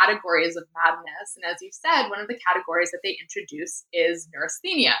new categories of madness. And as you said, one of the categories that they introduce is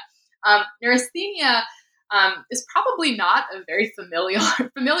neurasthenia. Neurasthenia is probably not a very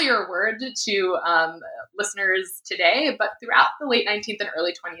familiar word to listeners today, but throughout the late 19th and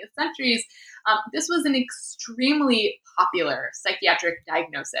early 20th centuries, this was an extremely popular psychiatric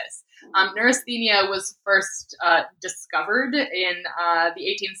diagnosis. Neurasthenia was first discovered in the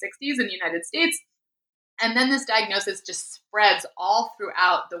 1860s in the United States, and then this diagnosis just spreads all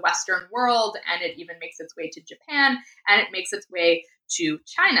throughout the Western world, and it even makes its way to Japan, and it makes its way to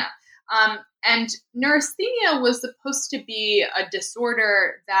China. And neurasthenia was supposed to be a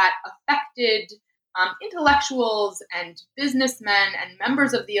disorder that affected intellectuals and businessmen and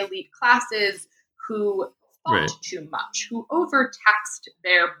members of the elite classes who thought too much, who overtaxed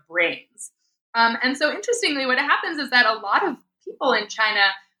their brains. And so interestingly, what happens is that a lot of people in China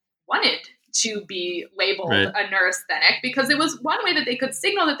wanted to be labeled a neurasthenic because it was one way that they could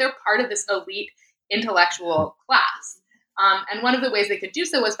signal that they're part of this elite intellectual class. And one of the ways they could do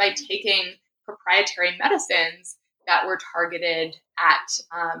so was by taking proprietary medicines that were targeted at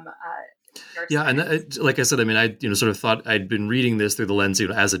yeah, and like I said, I mean, I sort of thought I'd been reading this through the lens,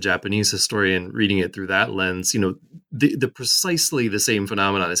 as a Japanese historian, reading it through that lens. The precisely the same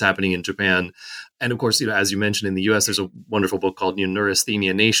phenomenon is happening in Japan, and of course, as you mentioned, in the U.S., there's a wonderful book called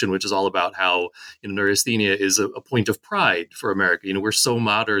Neurasthenia Nation, which is all about how neurasthenia is a point of pride for America. We're so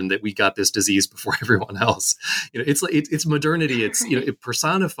modern that we got this disease before everyone else. It's modernity. It's it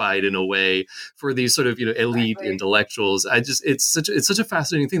personified in a way for these sort of elite intellectuals. It's such a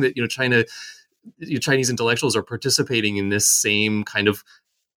fascinating thing that Chinese intellectuals are participating in this same kind of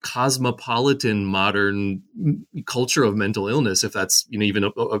cosmopolitan modern culture of mental illness, if that's even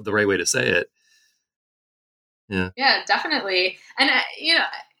the right way to say it. Yeah, definitely. And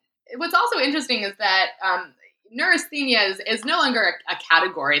what's also interesting is that neurasthenia is no longer a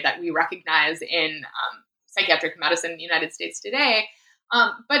category that we recognize in psychiatric medicine in the United States today,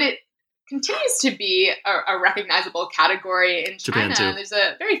 but it continues to be a recognizable category in China. Japan too. There's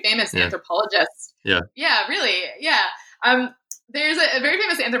a very famous anthropologist. Yeah, really. Yeah. There's a very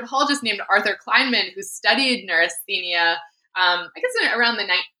famous anthropologist named Arthur Kleinman who studied neurasthenia, I guess around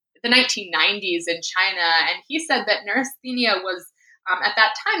the 1990s in China. And he said that neurasthenia was, at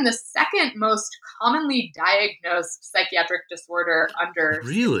that time, the second most commonly diagnosed psychiatric disorder under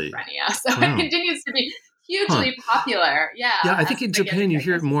schizophrenia. So it continues to be hugely popular. Yeah. Yeah, I think in Japan you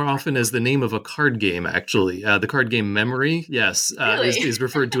hear it more often as the name of a card game, actually. The card game Memory, yes, Really? is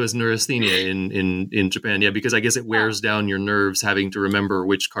referred to as neurasthenia in Japan. Yeah, because I guess it wears down your nerves having to remember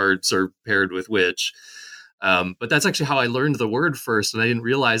which cards are paired with which. But that's actually how I learned the word first, and I didn't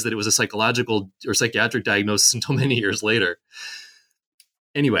realize that it was a psychological or psychiatric diagnosis until many years later.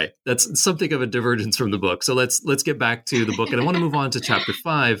 Anyway, that's something of a divergence from the book. So let's get back to the book, and I want to move on to chapter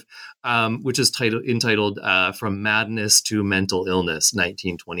 5, which is entitled "From Madness to Mental Illness,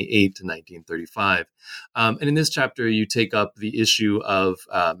 1928 to 1935." And in this chapter, you take up the issue of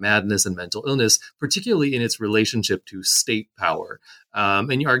madness and mental illness, particularly in its relationship to state power.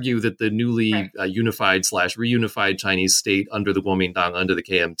 And you argue that the newly unified / reunified Chinese state under the Kuomintang, under the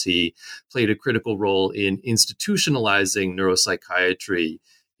KMT, played a critical role in institutionalizing neuropsychiatry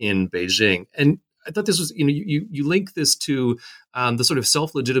in Beijing. And I thought this was, you link this to the sort of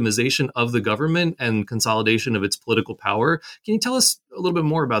self-legitimization of the government and consolidation of its political power. Can you tell us a little bit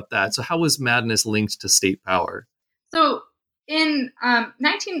more about that? So how was madness linked to state power? So in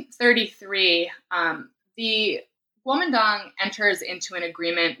 1933, the Kuomintang enters into an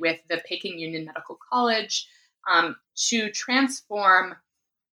agreement with the Peking Union Medical College to transform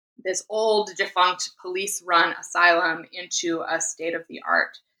this old, defunct, police-run asylum into a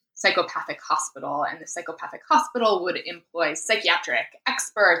state-of-the-art psychopathic hospital. And the psychopathic hospital would employ psychiatric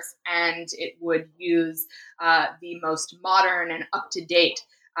experts, and it would use the most modern and up-to-date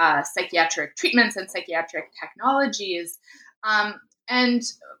psychiatric treatments and psychiatric technologies. And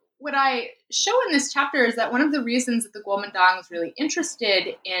what I show in this chapter is that one of the reasons that the Kuomintang was really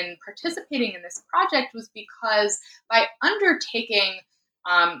interested in participating in this project was because by undertaking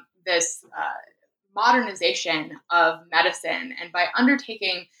this modernization of medicine, and by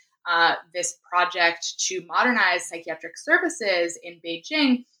undertaking this project to modernize psychiatric services in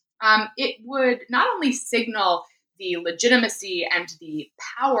Beijing, it would not only signal the legitimacy and the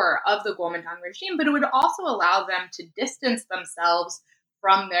power of the Kuomintang regime, but it would also allow them to distance themselves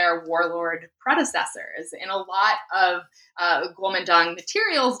from their warlord predecessors. In a lot of Kuomintang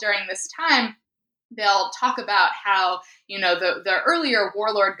materials during this time, they'll talk about how, the earlier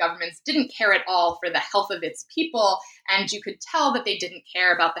warlord governments didn't care at all for the health of its people. And you could tell that they didn't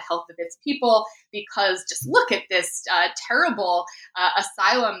care about the health of its people because just look at this terrible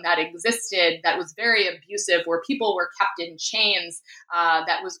asylum that existed, that was very abusive, where people were kept in chains,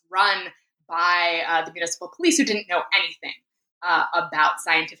 that was run by the municipal police who didn't know anything about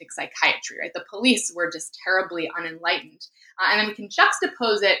scientific psychiatry, right? The police were just terribly unenlightened. And then we can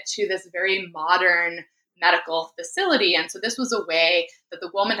juxtapose it to this very modern medical facility. And so this was a way that the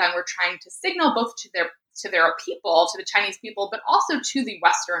Kuomintang were trying to signal both to their people, to the Chinese people, but also to the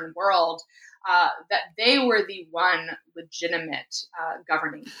Western world, that they were the one legitimate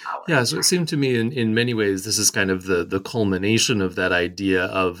governing power. Yeah, so it seemed to me in many ways, this is kind of the culmination of that idea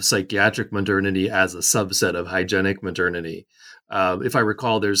of psychiatric modernity as a subset of hygienic modernity. If I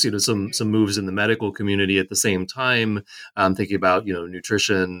recall, there's some moves in the medical community at the same time, thinking about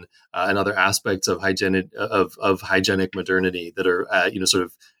nutrition and other aspects of hygienic modernity that are sort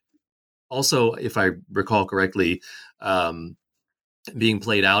of also, if I recall correctly, being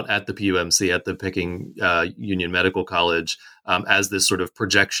played out at the PUMC, at the Peking Union Medical College, as this sort of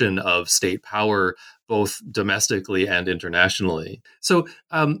projection of state power, both domestically and internationally. So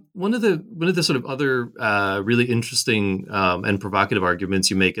one of the sort of other really interesting and provocative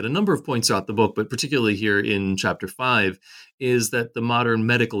arguments you make at a number of points throughout the book, but particularly here in chapter 5, is that the modern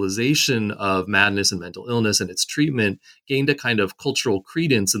medicalization of madness and mental illness and its treatment gained a kind of cultural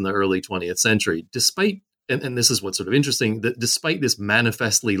credence in the early 20th century, despite and this is what's sort of interesting, that despite this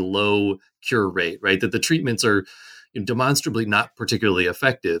manifestly low cure rate, right, that the treatments are demonstrably not particularly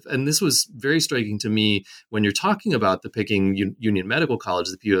effective. And this was very striking to me when you're talking about the Peking Union Medical College,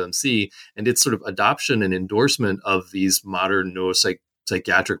 the PUMC, and its sort of adoption and endorsement of these modern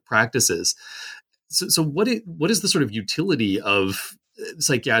neuropsychiatric practices. So what is the sort of utility of this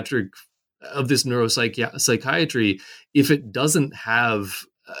neuropsychiatry if it doesn't have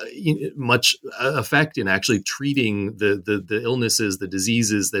much effect in actually treating the illnesses, the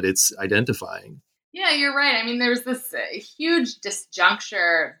diseases that it's identifying? Yeah, you're right. I mean, there's this huge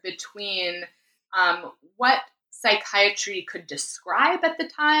disjuncture between what psychiatry could describe at the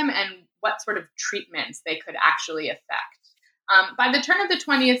time and what sort of treatments they could actually affect. By the turn of the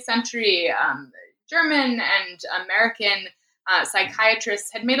 20th century, German and American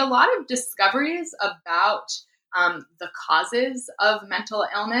psychiatrists had made a lot of discoveries about the causes of mental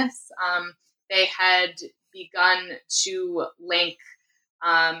illness. They had begun to link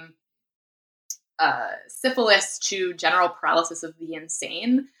syphilis to general paralysis of the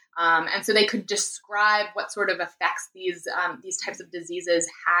insane, And so they could describe what sort of effects these types of diseases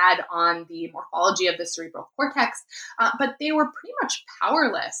had on the morphology of the cerebral cortex, but they were pretty much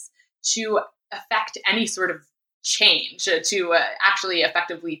powerless to affect any sort of change, to actually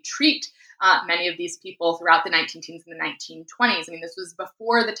effectively treat many of these people throughout the 19 teens and the 1920s. I mean, this was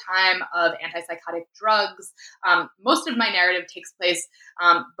before the time of antipsychotic drugs. Most of my narrative takes place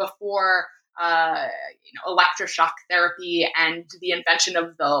before electroshock therapy and the invention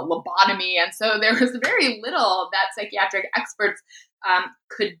of the lobotomy. And so there was very little that psychiatric experts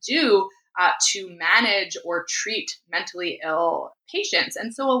could do to manage or treat mentally ill patients.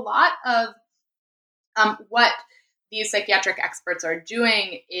 And so a lot of what these psychiatric experts are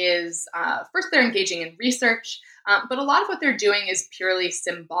doing is, first, they're engaging in research, but a lot of what they're doing is purely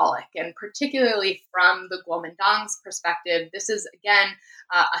symbolic. And particularly from the Guomindang's perspective, this is, again,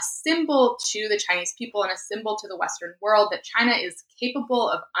 a symbol to the Chinese people and a symbol to the Western world that China is capable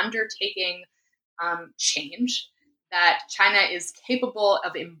of undertaking change, that China is capable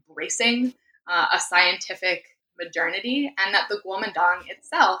of embracing a scientific modernity, and that the Guomindang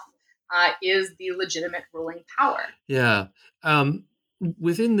itself is the legitimate ruling power. Yeah.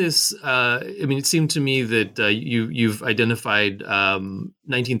 Within this, it seemed to me that you've identified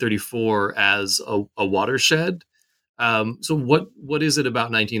 1934 as a watershed. So what is it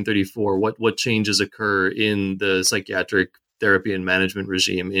about 1934? What changes occur in the psychiatric therapy and management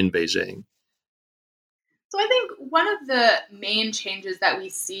regime in Beijing? So I think one of the main changes that we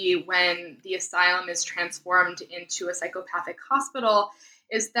see when the asylum is transformed into a psychopathic hospital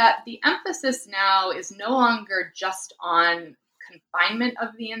is that the emphasis now is no longer just on confinement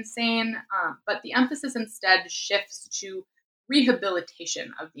of the insane, but the emphasis instead shifts to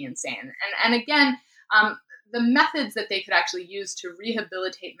rehabilitation of the insane. And again, the methods that they could actually use to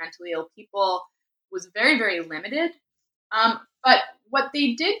rehabilitate mentally ill people was very, very limited. But what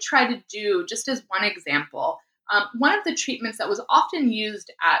they did try to do, just as one example, one of the treatments that was often used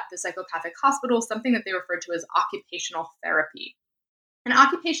at the psychopathic hospital, something that they referred to as occupational therapy. And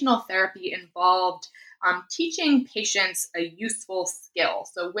occupational therapy involved teaching patients a useful skill.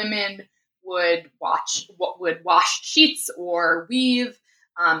 So women would wash sheets or weave.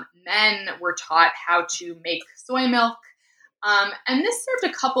 Men were taught how to make soy milk. And this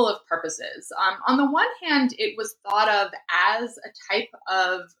served a couple of purposes. On the one hand, it was thought of as a type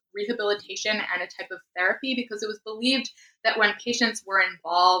of rehabilitation and a type of therapy because it was believed that when patients were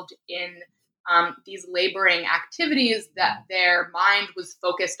involved in these laboring activities, that their mind was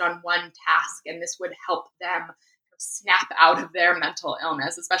focused on one task, and this would help them snap out of their mental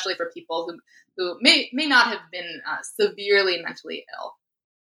illness, especially for people who may not have been severely mentally ill.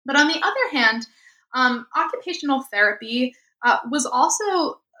 But on the other hand, occupational therapy was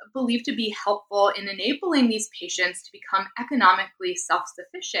also believed to be helpful in enabling these patients to become economically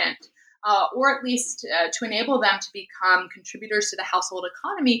self-sufficient, or at least to enable them to become contributors to the household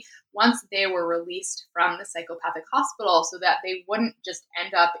economy once they were released from the psychopathic hospital, so that they wouldn't just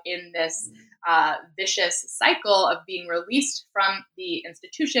end up in this vicious cycle of being released from the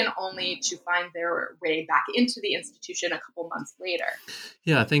institution only to find their way back into the institution a couple months later.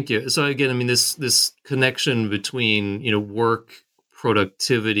 Yeah, thank you. So again, this connection between work,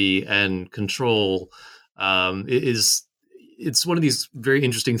 productivity, and control it's one of these very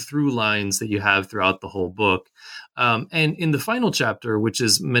interesting through lines that you have throughout the whole book. And in the final chapter, which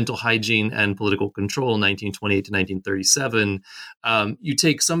is Mental Hygiene and Political Control, 1928 to 1937, you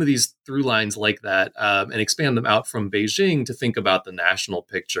take some of these through lines like that and expand them out from Beijing to think about the national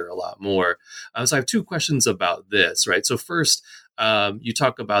picture a lot more. So I have two questions about this, right? So first, you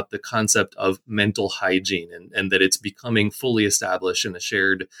talk about the concept of mental hygiene and that it's becoming fully established in a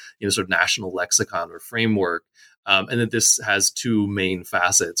shared, sort of national lexicon or framework. And that this has two main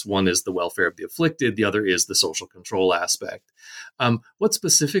facets. One is the welfare of the afflicted. The other is the social control aspect. What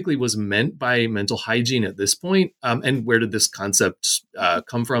specifically was meant by mental hygiene at this point? And where did this concept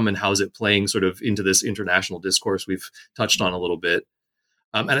come from? And how is it playing sort of into this international discourse we've touched on a little bit?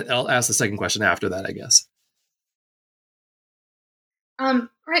 And I'll ask the second question after that, I guess.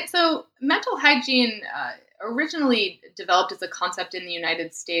 Right. So mental hygiene originally developed as a concept in the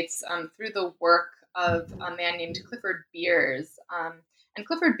United States through the work of a man named Clifford Beers. And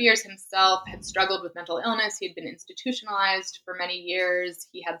Clifford Beers himself had struggled with mental illness. He had been institutionalized for many years.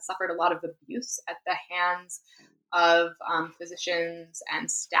 He had suffered a lot of abuse at the hands of physicians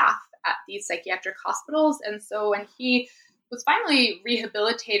and staff at these psychiatric hospitals. And so when he was finally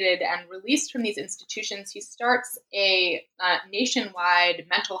rehabilitated and released from these institutions, he starts a nationwide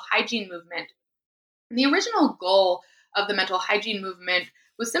mental hygiene movement. And the original goal of the mental hygiene movement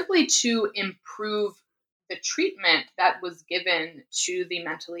was simply to improve the treatment that was given to the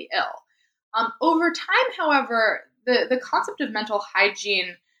mentally ill. Over time, however, the concept of mental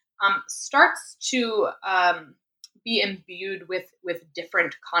hygiene starts to be imbued with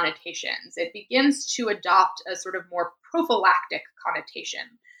different connotations. It begins to adopt a sort of more prophylactic connotation.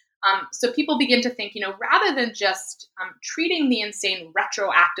 So people begin to think, rather than just treating the insane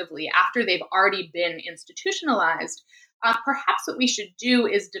retroactively after they've already been institutionalized, perhaps what we should do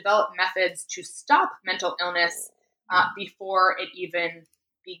is develop methods to stop mental illness before it even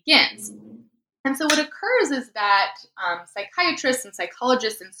begins. And so what occurs is that psychiatrists and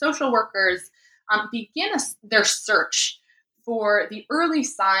psychologists and social workers begin their search for the early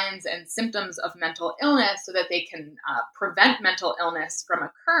signs and symptoms of mental illness so that they can prevent mental illness from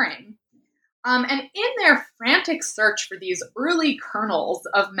occurring. And in their frantic search for these early kernels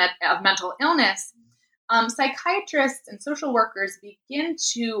of mental illness, psychiatrists and social workers begin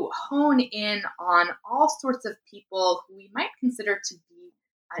to hone in on all sorts of people who we might consider to be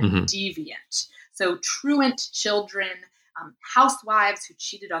deviant. So truant children, housewives who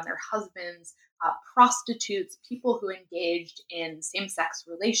cheated on their husbands, prostitutes, people who engaged in same-sex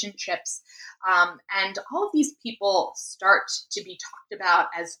relationships. And all of these people start to be talked about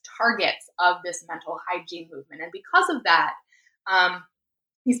as targets of this mental hygiene movement. And because of that,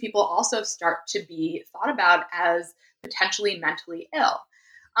 these people also start to be thought about as potentially mentally ill.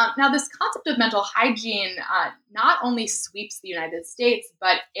 Now, this concept of mental hygiene not only sweeps the United States,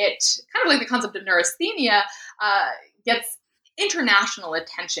 but it, kind of like the concept of neurasthenia, gets international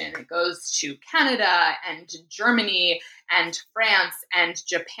attention. It goes to Canada and Germany and France and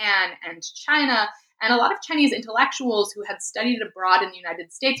Japan and China. And a lot of Chinese intellectuals who had studied abroad in the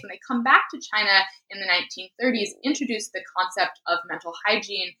United States, when they come back to China in the 1930s, introduced the concept of mental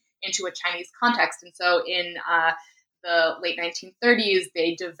hygiene into a Chinese context. And so in the late 1930s,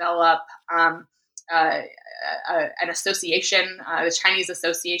 they develop an association, the Chinese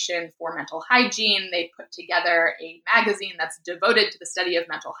Association for Mental Hygiene. They put together a magazine that's devoted to the study of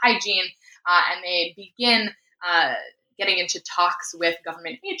mental hygiene, and they begin getting into talks with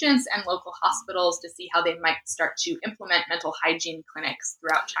government agents and local hospitals to see how they might start to implement mental hygiene clinics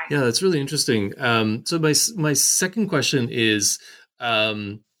throughout China. Yeah, that's really interesting. So my second question is,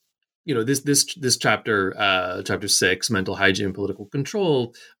 this chapter, chapter 6, mental hygiene and political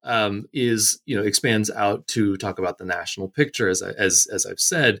control, expands out to talk about the national picture. As I've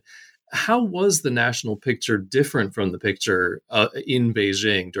said, how was the national picture different from the picture in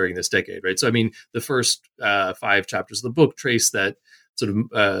Beijing during this decade? Right. So, I mean, the first 5 chapters of the book trace that sort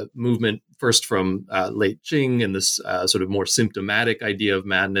of movement first from late Qing and this sort of more symptomatic idea of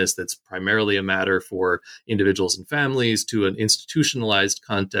madness that's primarily a matter for individuals and families to an institutionalized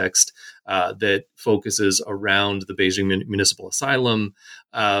context that focuses around the Beijing Municipal Asylum.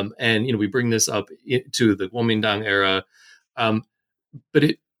 And we bring this up to the Kuomintang era. But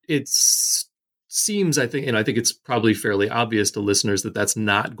it seems, I think it's probably fairly obvious to listeners that that's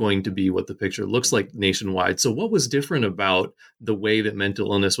not going to be what the picture looks like nationwide. So what was different about the way that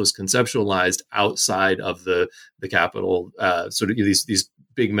mental illness was conceptualized outside of the capital, sort of these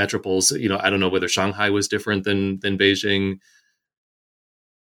big metropoles? I don't know whether Shanghai was different than Beijing.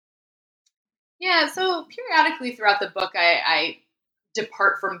 Yeah, so periodically throughout the book, I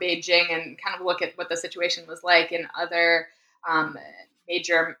depart from Beijing and kind of look at what the situation was like in other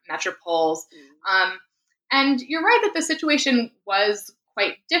major metropoles. And you're right that the situation was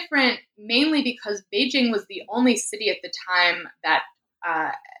quite different, mainly because Beijing was the only city at the time that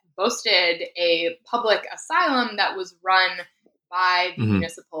boasted a public asylum that was run by the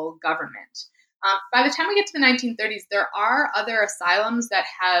municipal government. By the time we get to the 1930s, there are other asylums that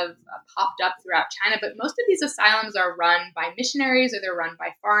have popped up throughout China, but most of these asylums are run by missionaries or they're run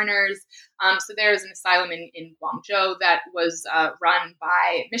by foreigners. So there's an asylum in Guangzhou that was run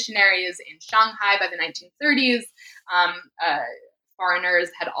by missionaries. In Shanghai by the 1930s. Foreigners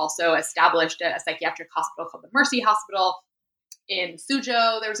had also established a psychiatric hospital called the Mercy Hospital. In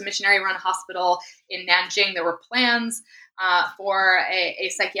Suzhou, there was a missionary-run hospital. In Nanjing, there were plans for a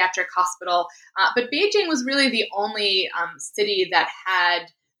psychiatric hospital. But Beijing was really the only city that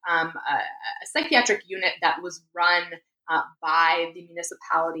had a psychiatric unit that was run by the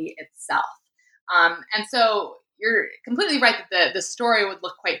municipality itself. And so you're completely right that the story would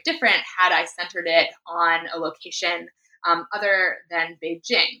look quite different had I centered it on a location other than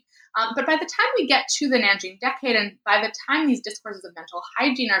Beijing. But by the time we get to the Nanjing decade, and by the time these discourses of mental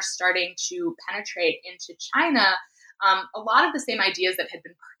hygiene are starting to penetrate into China, a lot of the same ideas that had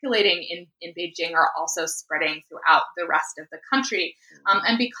been percolating in Beijing are also spreading throughout the rest of the country.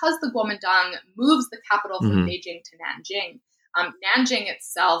 And because the Kuomintang moves the capital from Beijing to Nanjing, Nanjing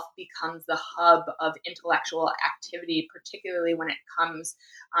itself becomes the hub of intellectual activity, particularly when it comes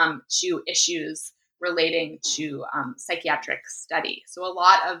to issues relating to psychiatric study. So a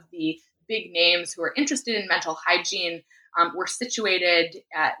lot of the big names who are interested in mental hygiene were situated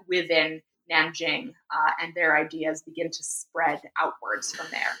within Nanjing, and their ideas begin to spread outwards from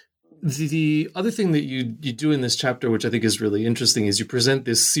there. The other thing that you do in this chapter, which I think is really interesting, is you present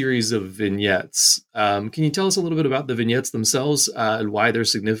this series of vignettes. Can you tell us a little bit about the vignettes themselves and why they're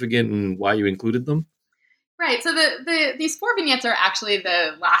significant and why you included them? Right. So these 4 vignettes are actually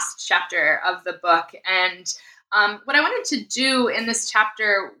the last chapter of the book. And what I wanted to do in this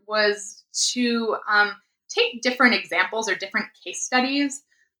chapter was to take different examples or different case studies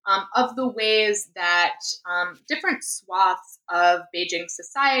of the ways that different swaths of Beijing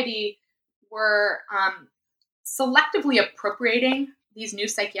society were selectively appropriating these new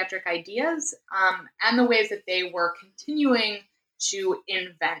psychiatric ideas and the ways that they were continuing to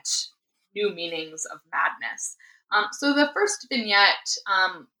invent new meanings of madness. So the first vignette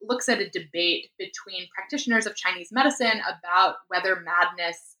looks at a debate between practitioners of Chinese medicine about whether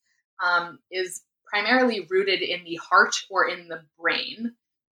madness is primarily rooted in the heart or in the brain.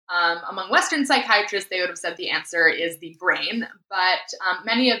 Among Western psychiatrists, they would have said the answer is the brain, but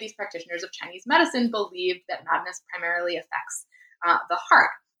many of these practitioners of Chinese medicine believe that madness primarily affects the heart.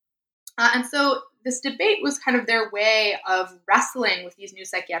 And so this debate was kind of their way of wrestling with these new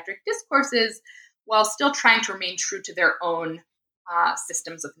psychiatric discourses while still trying to remain true to their own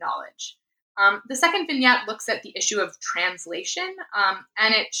systems of knowledge. The second vignette looks at the issue of translation,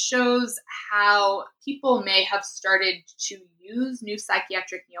 and it shows how people may have started to use new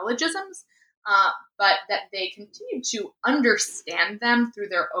psychiatric neologisms, but that they continue to understand them through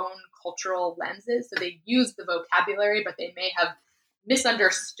their own cultural lenses. So they use the vocabulary, but they may have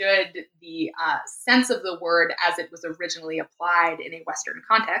misunderstood the sense of the word as it was originally applied in a Western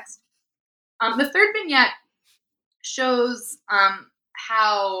context. The third vignette shows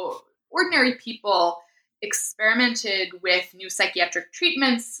how ordinary people experimented with new psychiatric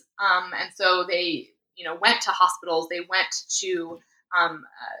treatments, and so they, went to hospitals, they went to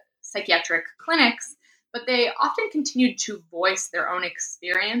psychiatric clinics, but they often continued to voice their own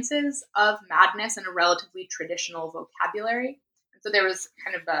experiences of madness in a relatively traditional vocabulary. And so there was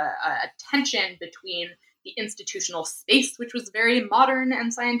kind of a tension between the institutional space, which was very modern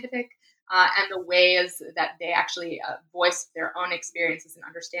and scientific, and the ways that they actually voiced their own experiences and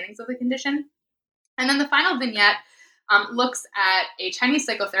understandings of the condition. And then the final vignette looks at a Chinese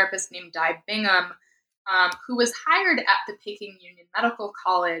psychotherapist named Dai Bingham, who was hired at the Peking Union Medical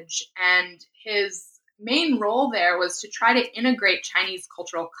College, and his main role there was to try to integrate Chinese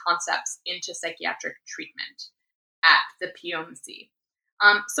cultural concepts into psychiatric treatment at the PUMC.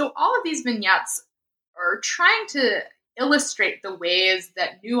 So all of these vignettes are trying to illustrate the ways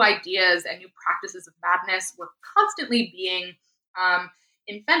that new ideas and new practices of madness were constantly being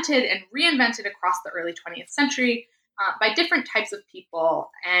invented and reinvented across the early 20th century by different types of people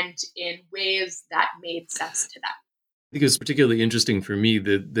and in ways that made sense to them. I think it's particularly interesting for me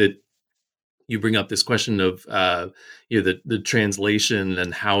that you bring up this question of the translation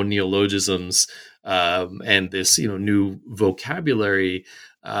and how neologisms and this new vocabulary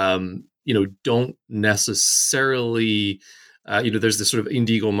don't necessarily there's this sort of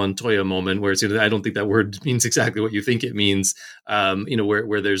Indigo Montoya moment where it's, I don't think that word means exactly what you think it means,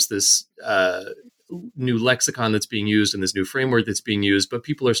 where there's this new lexicon that's being used and this new framework that's being used, but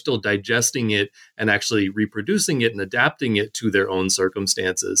people are still digesting it and actually reproducing it and adapting it to their own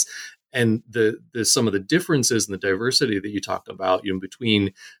circumstances. And the some of the differences and the diversity that you talk about,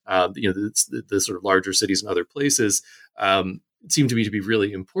 between the sort of larger cities and other places, seem to me to be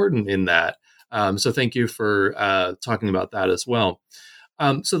really important in that. So thank you for talking about that as well.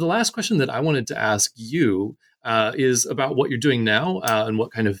 So the last question that I wanted to ask you is about what you're doing now and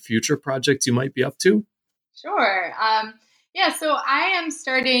what kind of future projects you might be up to. Sure. So I am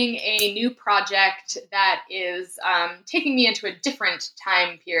starting a new project that is taking me into a different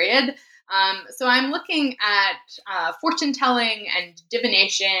time period. So I'm looking at fortune telling and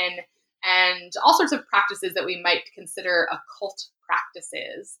divination and all sorts of practices that we might consider occult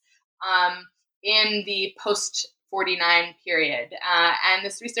practices in the post-49 period. And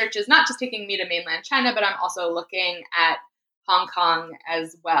this research is not just taking me to mainland China, but I'm also looking at Hong Kong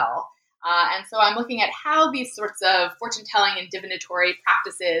as well. And so I'm looking at how these sorts of fortune-telling and divinatory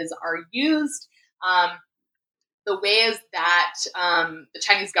practices are used, the ways that the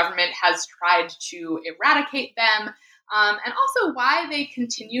Chinese government has tried to eradicate them, and also why they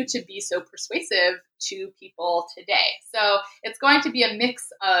continue to be so persuasive to people today. So it's going to be a mix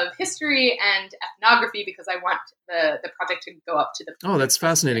of history and ethnography because I want the project to go up to the... Oh, that's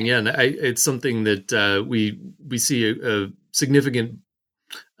fascinating. Yeah, and it's something that we see a significant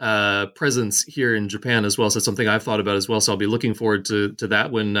presence here in Japan as well. So it's something I've thought about as well. So I'll be looking forward to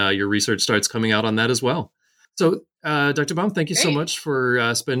that when your research starts coming out on that as well. So, Dr. Baum, thank you so much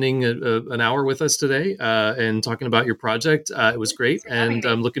for spending an hour with us today and talking about your project. It was great, and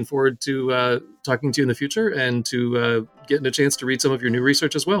I'm looking forward to talking to you in the future and to getting a chance to read some of your new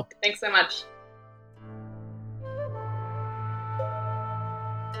research as well. Thanks so much.